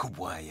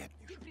 Quiet.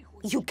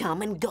 You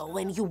come and go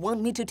and you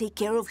want me to take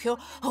care of her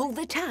all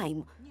the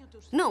time.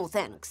 No,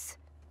 thanks.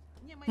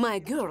 My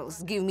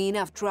girls give me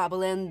enough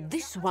trouble and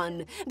this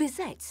one.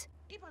 Besides,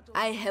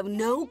 I have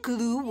no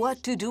clue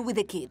what to do with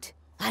the kid.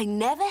 I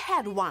never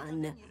had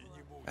one.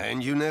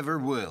 And you never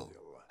will.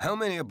 How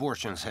many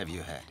abortions have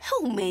you had?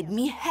 Who made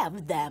me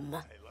have them?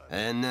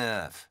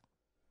 Enough.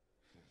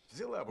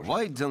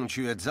 Why don't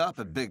you adopt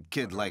a big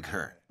kid like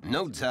her?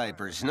 No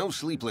diapers, no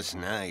sleepless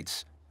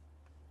nights.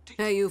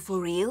 Are you for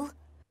real?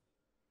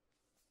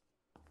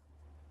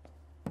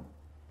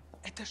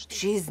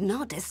 She's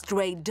not a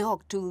stray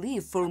dog to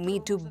leave for me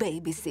to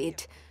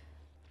babysit.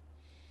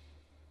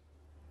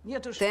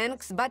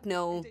 Thanks, but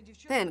no.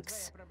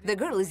 Thanks. The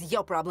girl is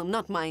your problem,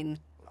 not mine.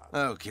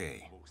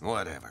 Okay,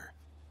 whatever.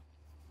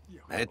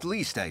 At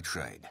least I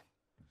tried.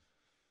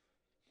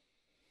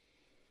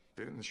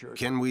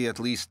 Can we at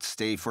least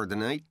stay for the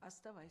night?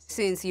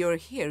 Since you're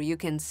here, you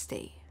can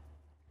stay.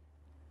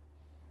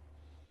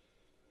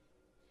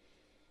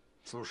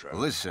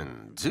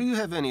 Listen, do you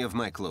have any of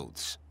my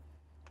clothes?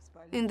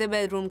 In the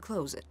bedroom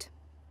closet.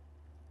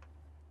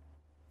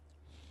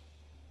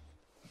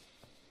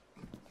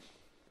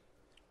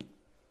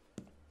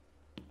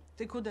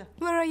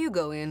 Where are you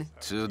going?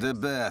 To the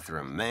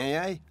bathroom, may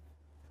I?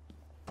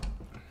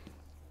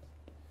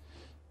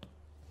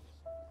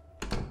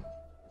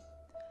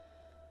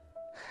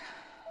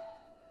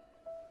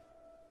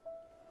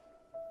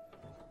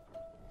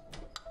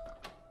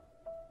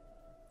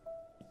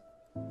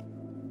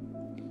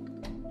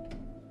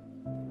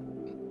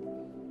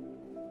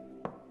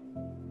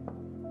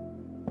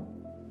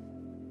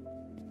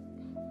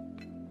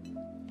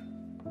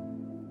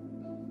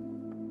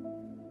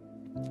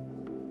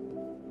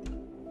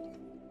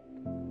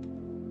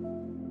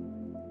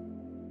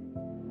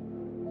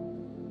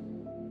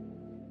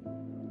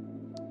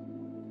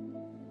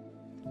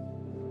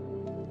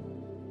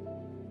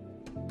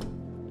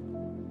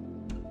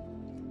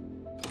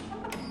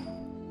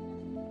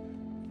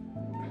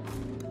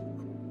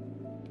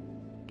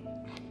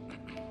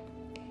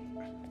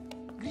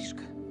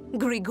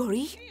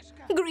 Grigory?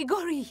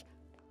 Grigory!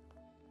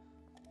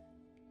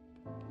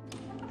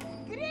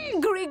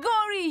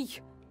 Grigory!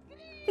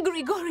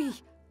 Grigory!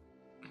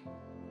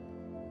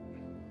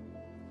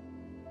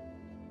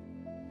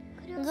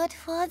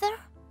 Godfather?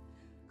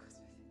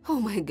 Oh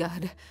my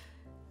God.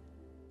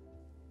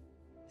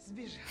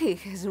 He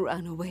has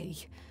run away.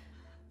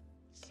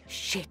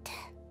 Shit.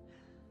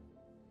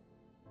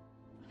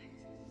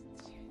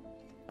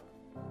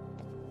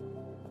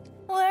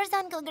 Where's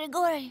Uncle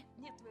Grigory?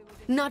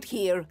 Not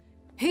here.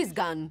 He's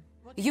gone.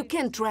 You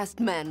can't trust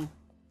men.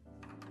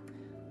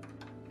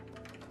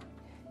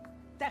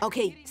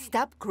 Okay,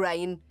 stop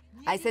crying.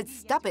 I said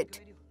stop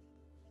it.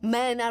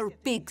 Men are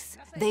pigs.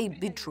 They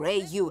betray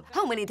you.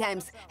 How many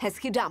times has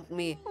he dumped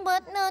me?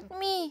 But not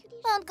me.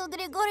 Uncle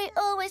Grigory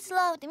always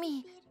loved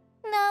me.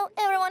 Now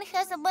everyone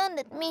has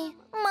abandoned me.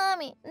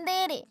 Mommy,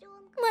 Daddy,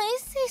 my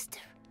sister.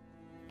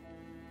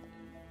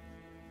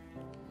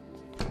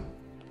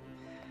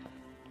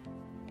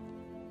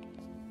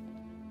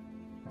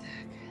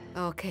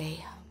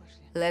 Okay,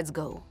 let's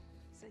go.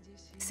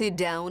 Sit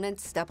down and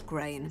stop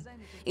crying.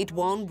 It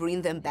won't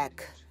bring them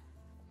back.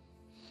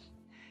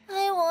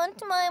 I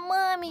want my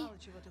mommy.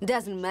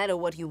 Doesn't matter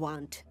what you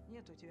want.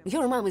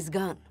 Your mom is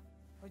gone.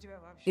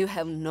 You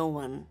have no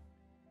one.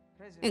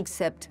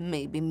 Except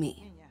maybe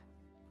me.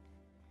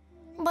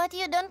 But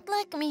you don't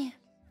like me.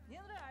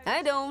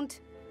 I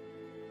don't.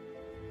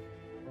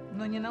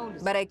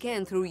 But I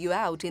can throw you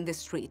out in the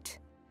street.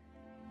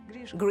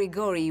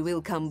 Grigory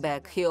will come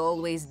back. He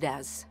always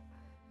does.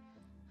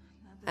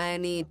 I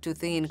need to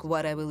think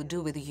what I will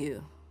do with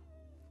you.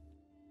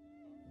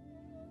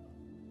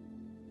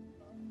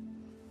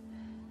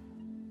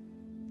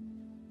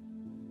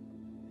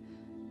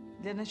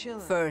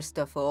 First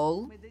of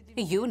all,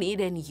 you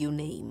need a new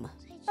name.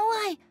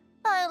 Why?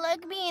 I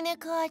like being a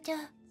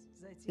Katya.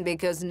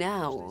 Because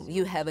now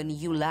you have a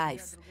new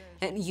life,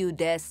 a new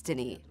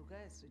destiny.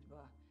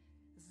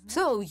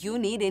 So you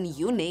need a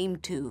new name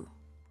too.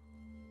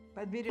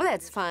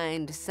 Let's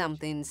find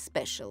something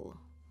special.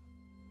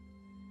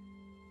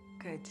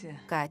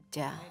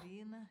 Katya,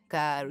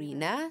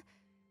 Karina,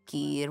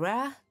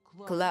 Kira,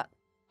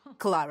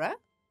 Clara?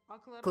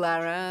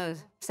 Clara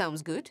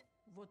sounds good.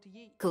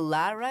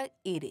 Clara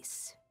it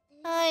is.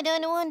 I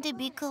don't want to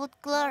be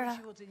called Clara.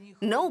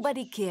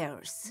 Nobody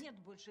cares.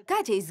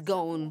 Katya is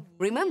gone.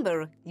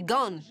 Remember,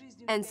 gone.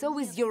 And so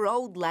is your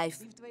old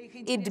life.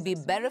 It'd be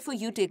better for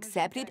you to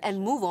accept it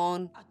and move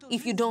on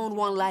if you don't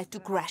want life to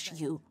crush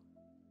you.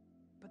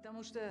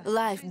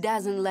 Life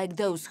doesn't like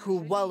those who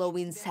wallow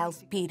in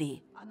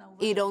self-pity.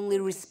 It only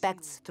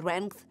respects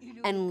strength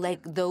and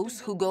like those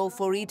who go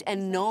for it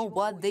and know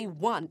what they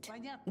want.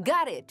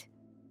 Got it?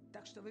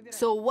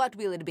 So what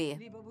will it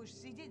be?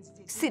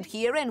 Sit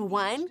here and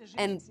whine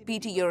and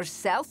pity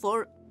yourself,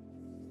 or...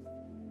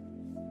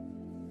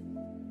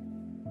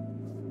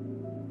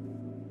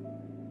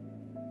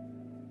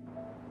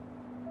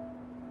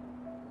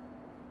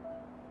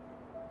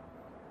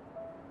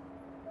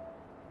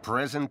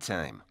 Present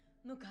time.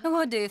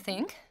 What do you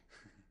think?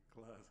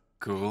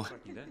 Cool.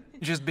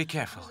 Just be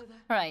careful.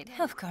 Right,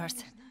 of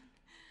course.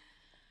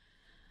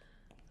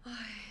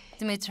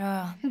 Dmitry,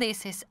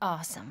 this is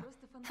awesome.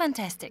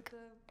 Fantastic.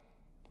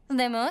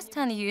 The most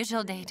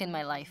unusual date in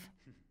my life.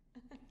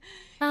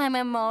 I'm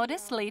a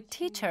modest lead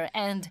teacher,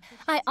 and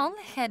I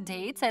only had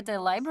dates at a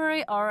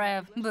library or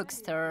a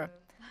bookstore.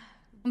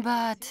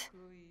 But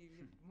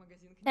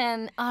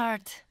an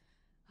art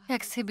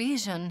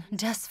exhibition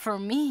just for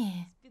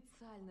me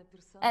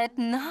at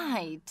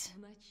night.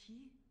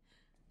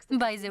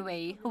 By the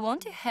way,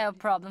 won't you have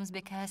problems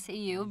because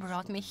you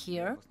brought me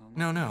here?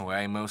 No,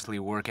 I mostly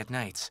work at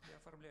nights.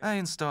 I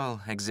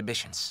install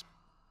exhibitions.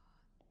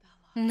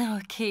 No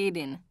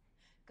kidding.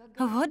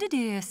 What did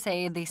you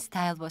say this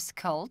style was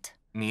called?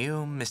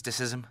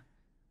 Neo-mysticism.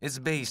 It's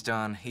based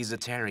on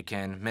esoteric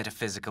and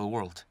metaphysical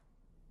world.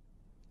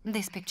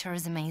 This picture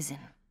is amazing.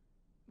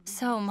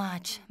 So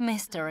much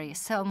mystery,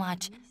 so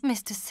much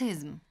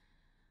mysticism.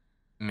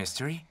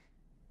 Mystery?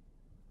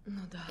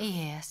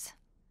 Yes.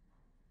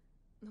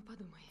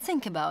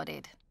 Think about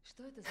it.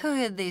 Who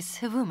is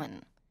this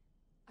woman?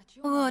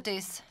 What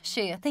is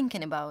she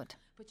thinking about?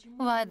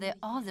 Why the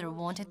author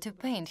wanted to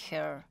paint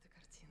her?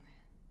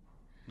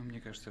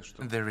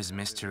 There is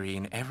mystery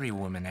in every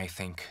woman, I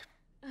think.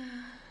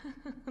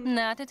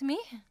 Not at me,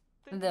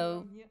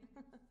 though.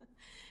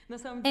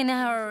 In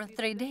our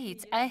 3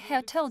 dates, I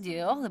have told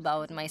you all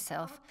about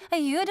myself.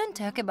 You don't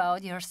talk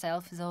about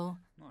yourself, though.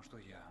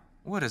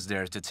 What is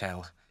there to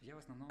tell?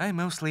 I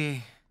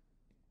mostly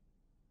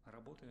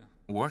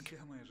work.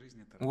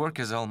 Work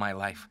is all my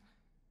life.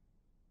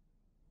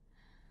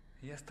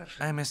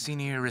 I'm a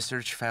senior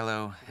research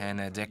fellow and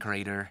a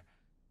decorator.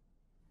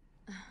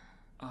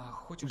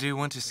 Do you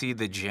want to see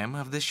the gem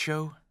of this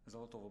show?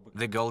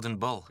 The golden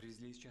bull.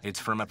 It's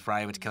from a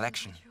private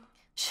collection.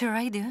 Sure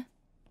I do.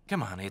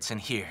 Come on, it's in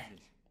here.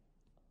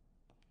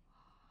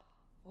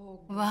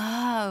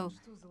 Wow.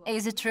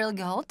 Is it real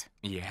gold?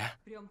 Yeah?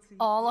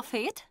 All of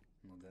it?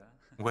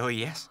 Well,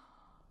 yes.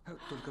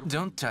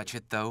 Don't touch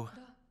it, though.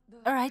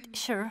 All right,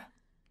 sure.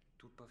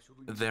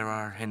 There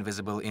are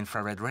invisible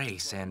infrared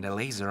rays and a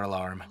laser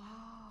alarm.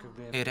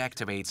 It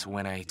activates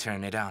when I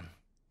turn it on.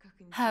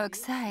 How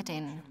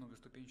exciting.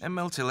 A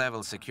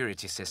multi-level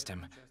security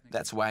system.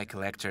 That's why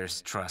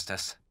collectors trust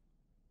us.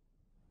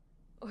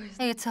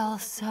 It's all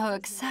so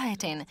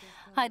exciting.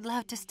 I'd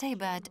love to stay,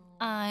 but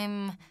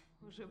I'm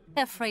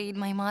afraid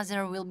my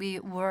mother will be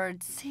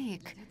word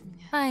sick.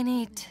 I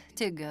need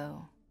to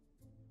go.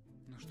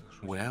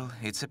 Well,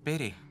 it's a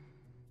pity.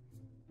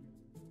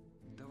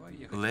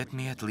 Let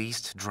me at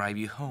least drive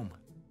you home.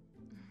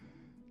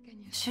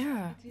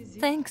 Sure,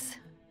 thanks.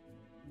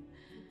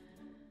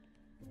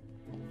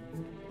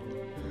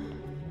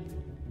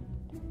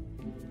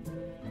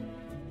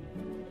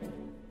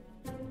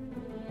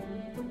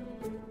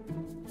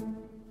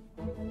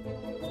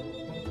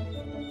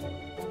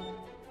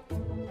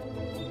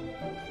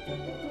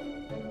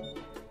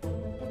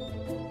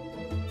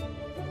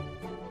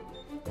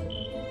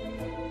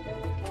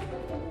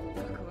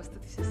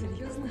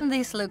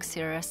 This looks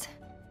serious.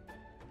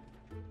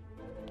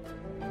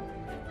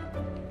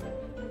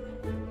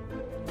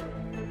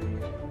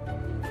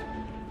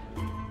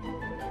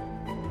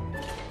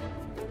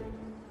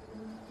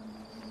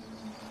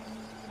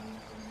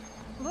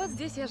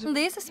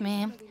 This is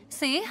me.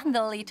 See,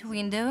 the lit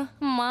window?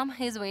 Mom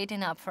is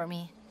waiting up for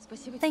me.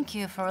 Thank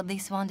you for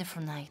this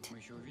wonderful night.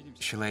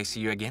 Shall I see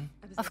you again?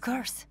 Of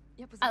course.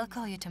 I'll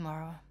call you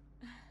tomorrow.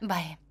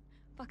 Bye.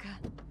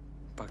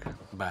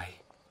 Bye.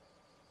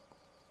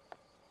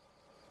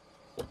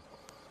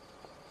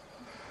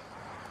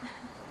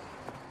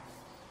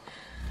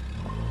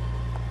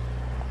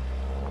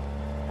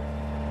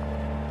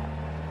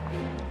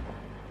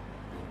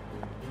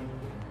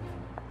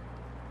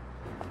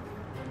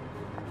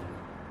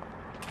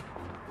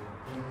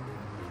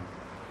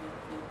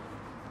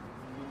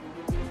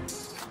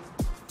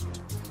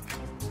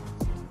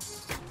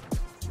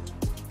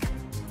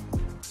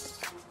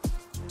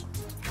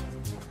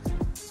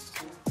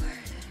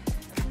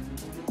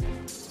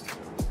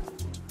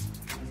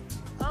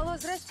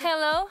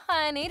 Hello,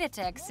 I need a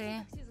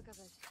taxi.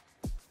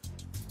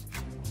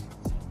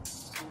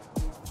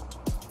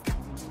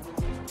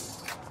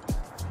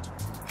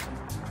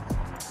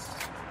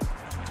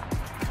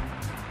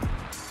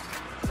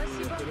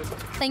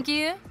 Thank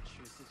you.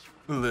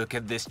 Look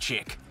at this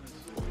chick.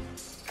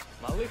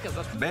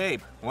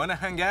 Babe, wanna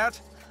hang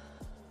out?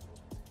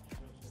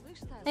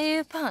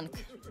 You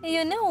punk.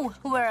 You know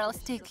where I'll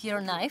stick your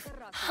knife?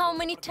 How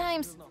many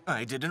times?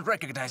 I didn't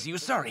recognize you,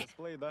 sorry.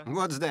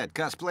 What's that,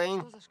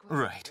 cosplaying?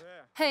 Right.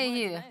 Hey,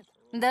 you.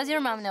 Does your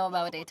mom know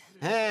about it?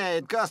 Hey,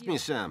 it cost me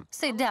some.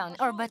 Sit down,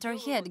 or better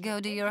yet, go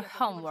do your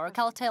homework.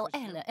 I'll tell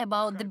Ella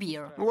about the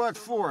beer. What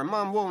for?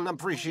 Mom won't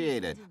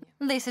appreciate it.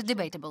 This is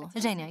debatable.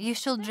 Zhenya, you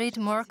should read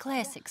more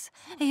classics.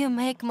 You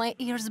make my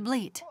ears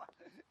bleed.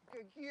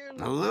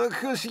 Look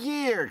who's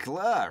here,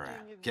 Clara.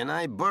 Can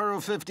I borrow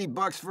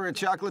 $50 for a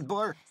chocolate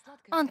bar?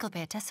 Uncle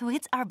Peter,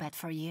 sweets are bad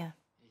for you.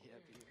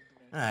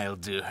 I'll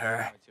do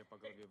her.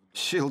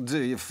 She'll do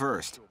you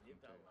first.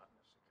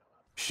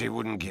 She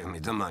wouldn't give me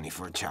the money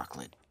for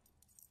chocolate.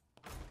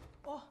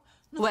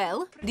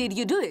 Well, did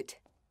you do it?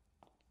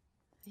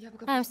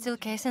 I'm still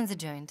casing the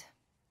joint.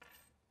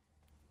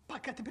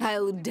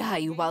 I'll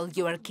die while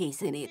you are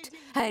casing it.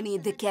 I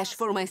need the cash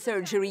for my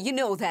surgery, you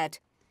know that.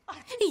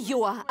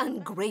 You are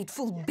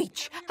ungrateful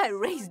bitch. I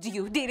raised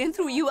you, didn't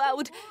throw you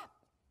out.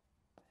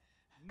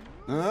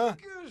 Huh?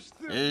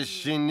 Is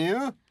she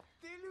new?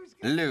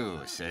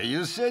 Lucy,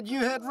 you said you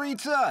had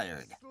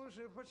retired.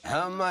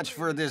 How much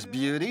for this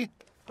beauty?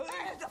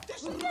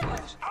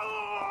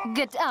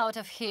 Get out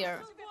of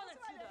here.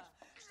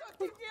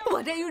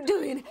 What are you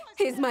doing?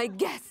 He's my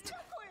guest.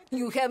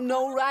 You have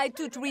no right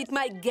to treat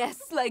my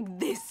guests like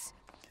this.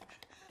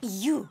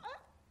 You,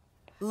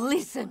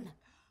 listen.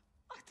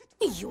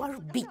 You are a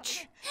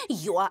bitch.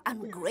 You are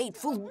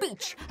ungrateful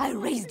bitch. I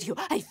raised you,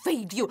 I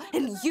fed you,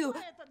 and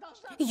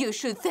you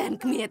should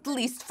thank me at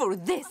least for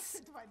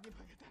this.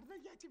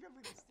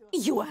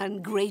 You are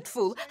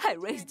ungrateful. I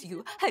raised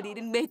you. I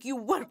didn't make you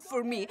work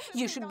for me.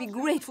 You should be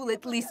grateful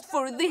at least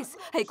for this.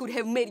 I could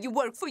have made you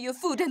work for your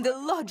food and the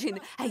lodging.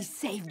 I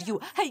saved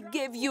you. I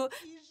gave you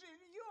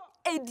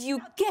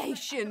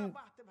education.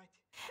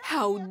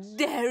 How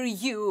dare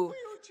you,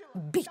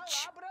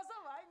 bitch!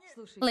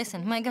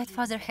 Listen, my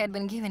godfather had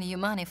been giving you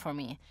money for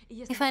me.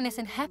 If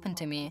anything happened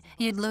to me,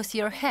 you'd lose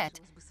your head.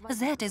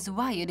 That is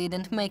why you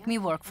didn't make me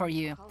work for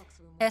you.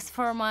 As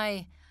for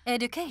my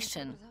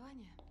education,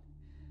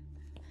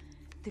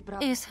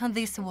 is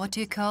this what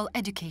you call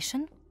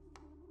education?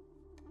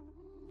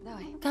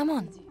 Come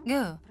on,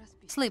 go.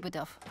 Sleep it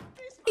off.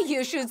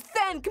 You should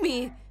thank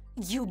me,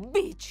 you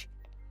bitch!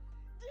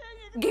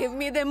 Give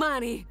me the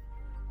money!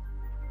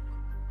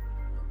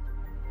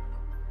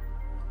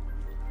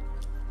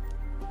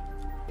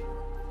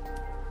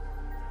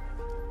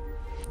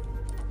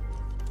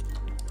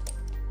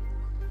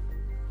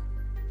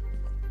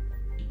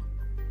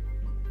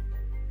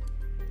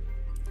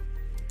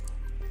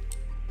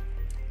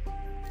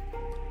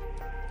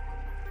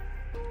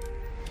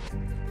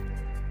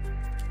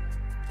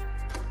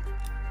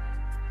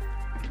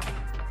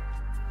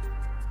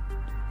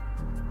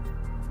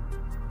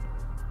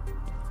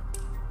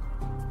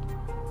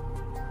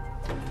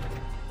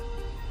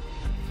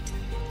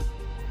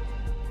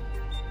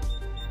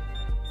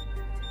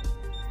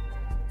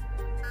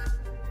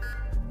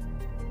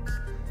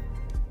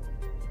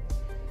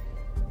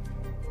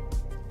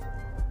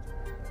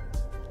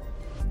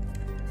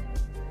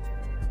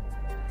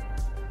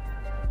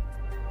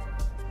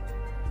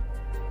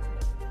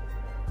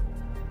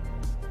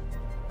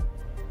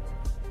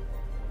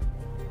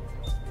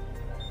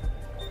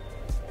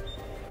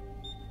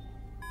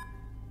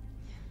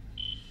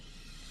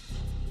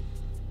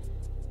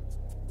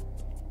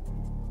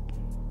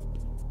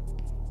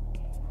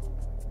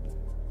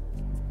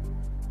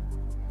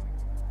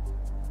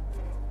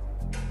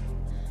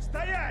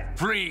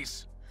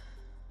 Freeze!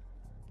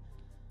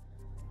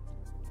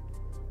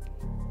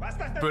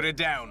 Put it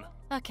down.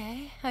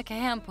 Okay,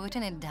 I'm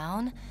putting it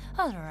down.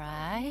 All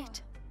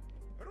right.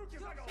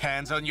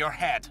 Hands on your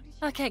head.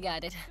 Okay,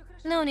 got it.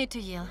 No need to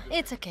yell.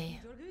 It's okay.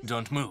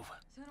 Don't move.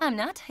 I'm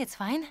not. It's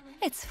fine.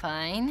 It's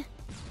fine.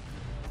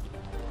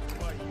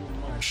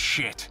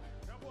 Shit.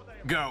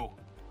 Go.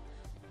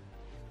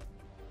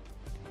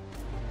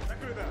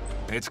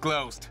 It's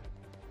closed.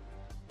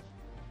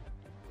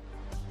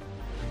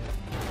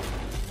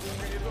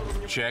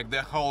 Check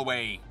the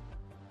hallway.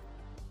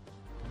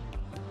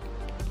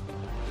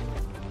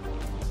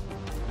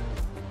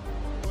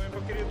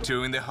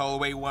 Two in the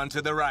hallway, one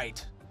to the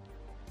right.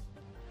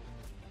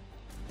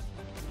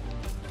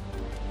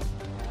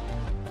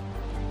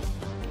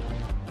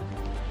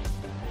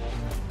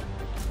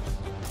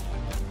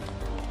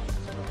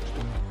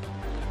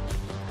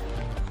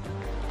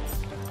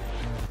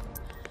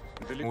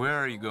 Where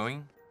are you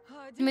going?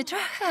 Dmitry,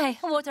 hi.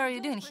 What are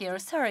you doing here?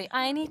 Sorry,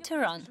 I need to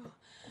run.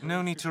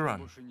 No need to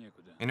run.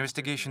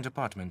 Investigation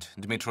department,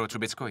 Dmitry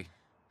Trubetskoy.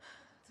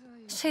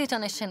 Shit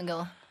on a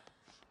shingle.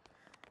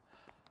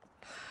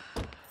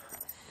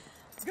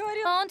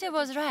 Auntie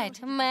was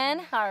right.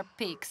 Men are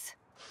pigs.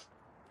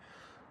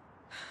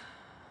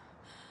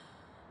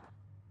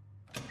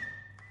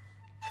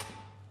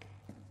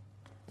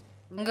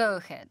 Go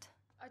ahead.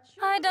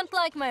 I don't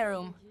like my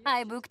room.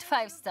 I booked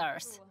 5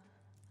 stars.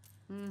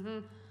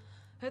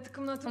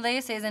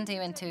 This isn't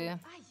even 2.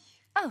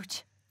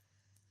 Ouch.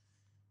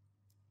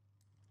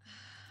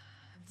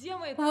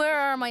 Where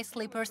are my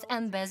slippers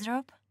and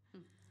bathrobe?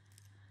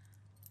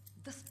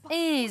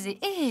 Easy,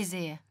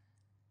 easy.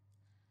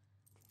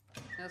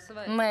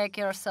 Make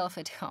yourself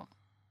at home.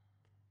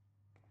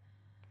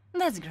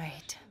 That's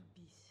great.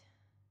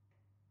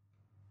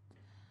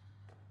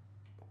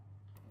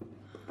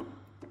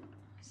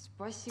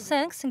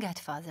 Thanks,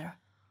 Godfather.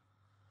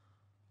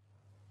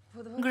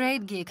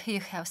 Great gig you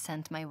have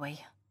sent my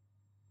way.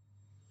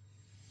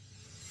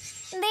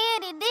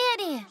 Daddy,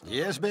 Daddy!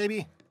 Yes,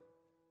 baby?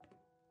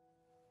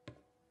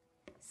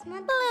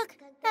 Look,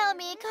 I'll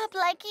be a cop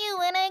like you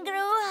when I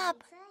grow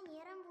up.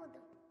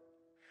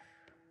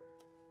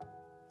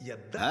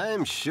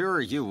 I'm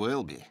sure you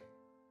will be.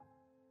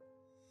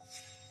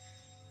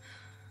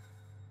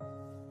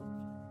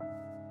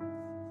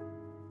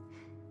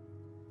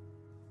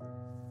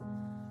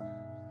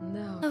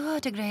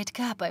 What a great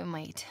cop I've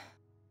made.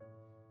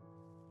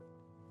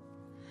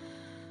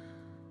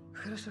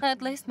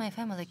 At least my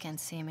family can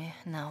see me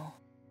now.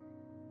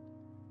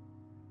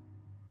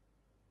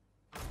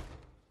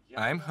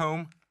 I'm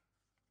home.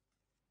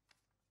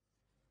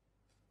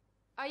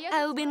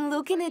 I've been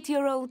looking at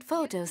your old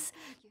photos,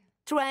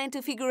 trying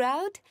to figure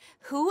out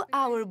who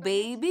our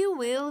baby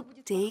will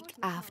take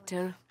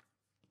after.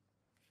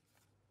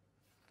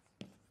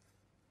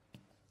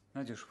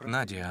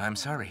 Nadia, I'm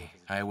sorry.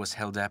 I was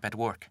held up at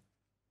work.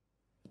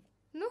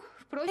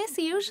 As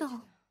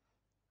usual.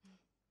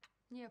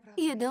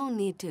 You don't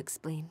need to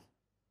explain.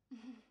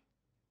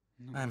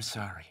 I'm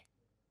sorry.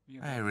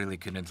 I really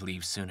couldn't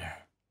leave sooner.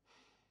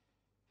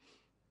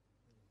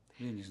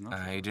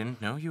 I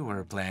didn't know you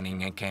were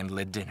planning a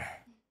candlelit dinner.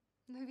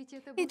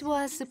 It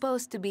was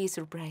supposed to be a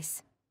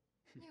surprise.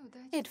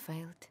 It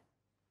failed.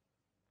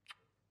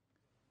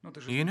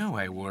 You know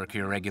I work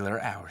irregular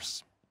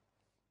hours.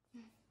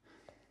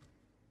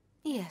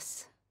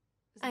 Yes,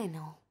 I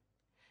know.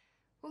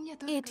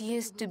 It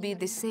used to be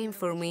the same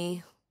for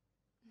me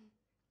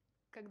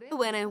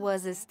when I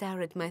was a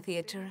star at my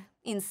theater,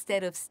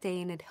 instead of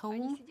staying at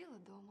home,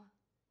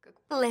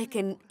 like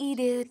an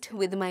idiot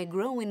with my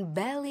growing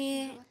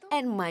belly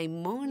and my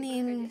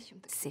morning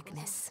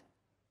sickness.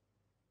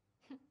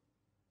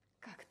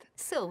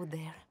 So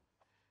there.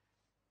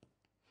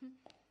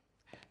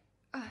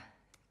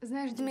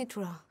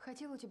 Dmitry,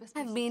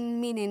 I've been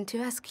meaning to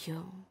ask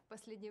you.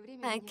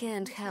 I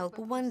can't help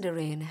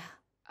wondering,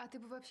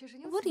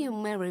 would you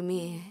marry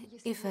me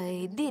if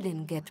I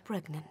didn't get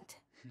pregnant?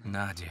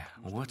 Nadia,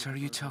 what are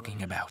you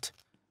talking about?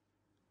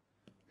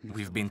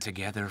 We've been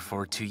together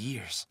for 2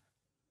 years.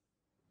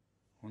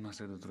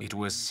 It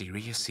was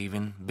serious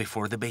even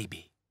before the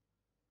baby.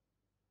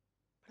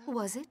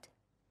 Was it?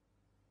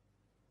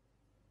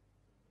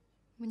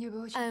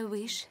 I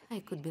wish I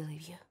could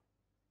believe you.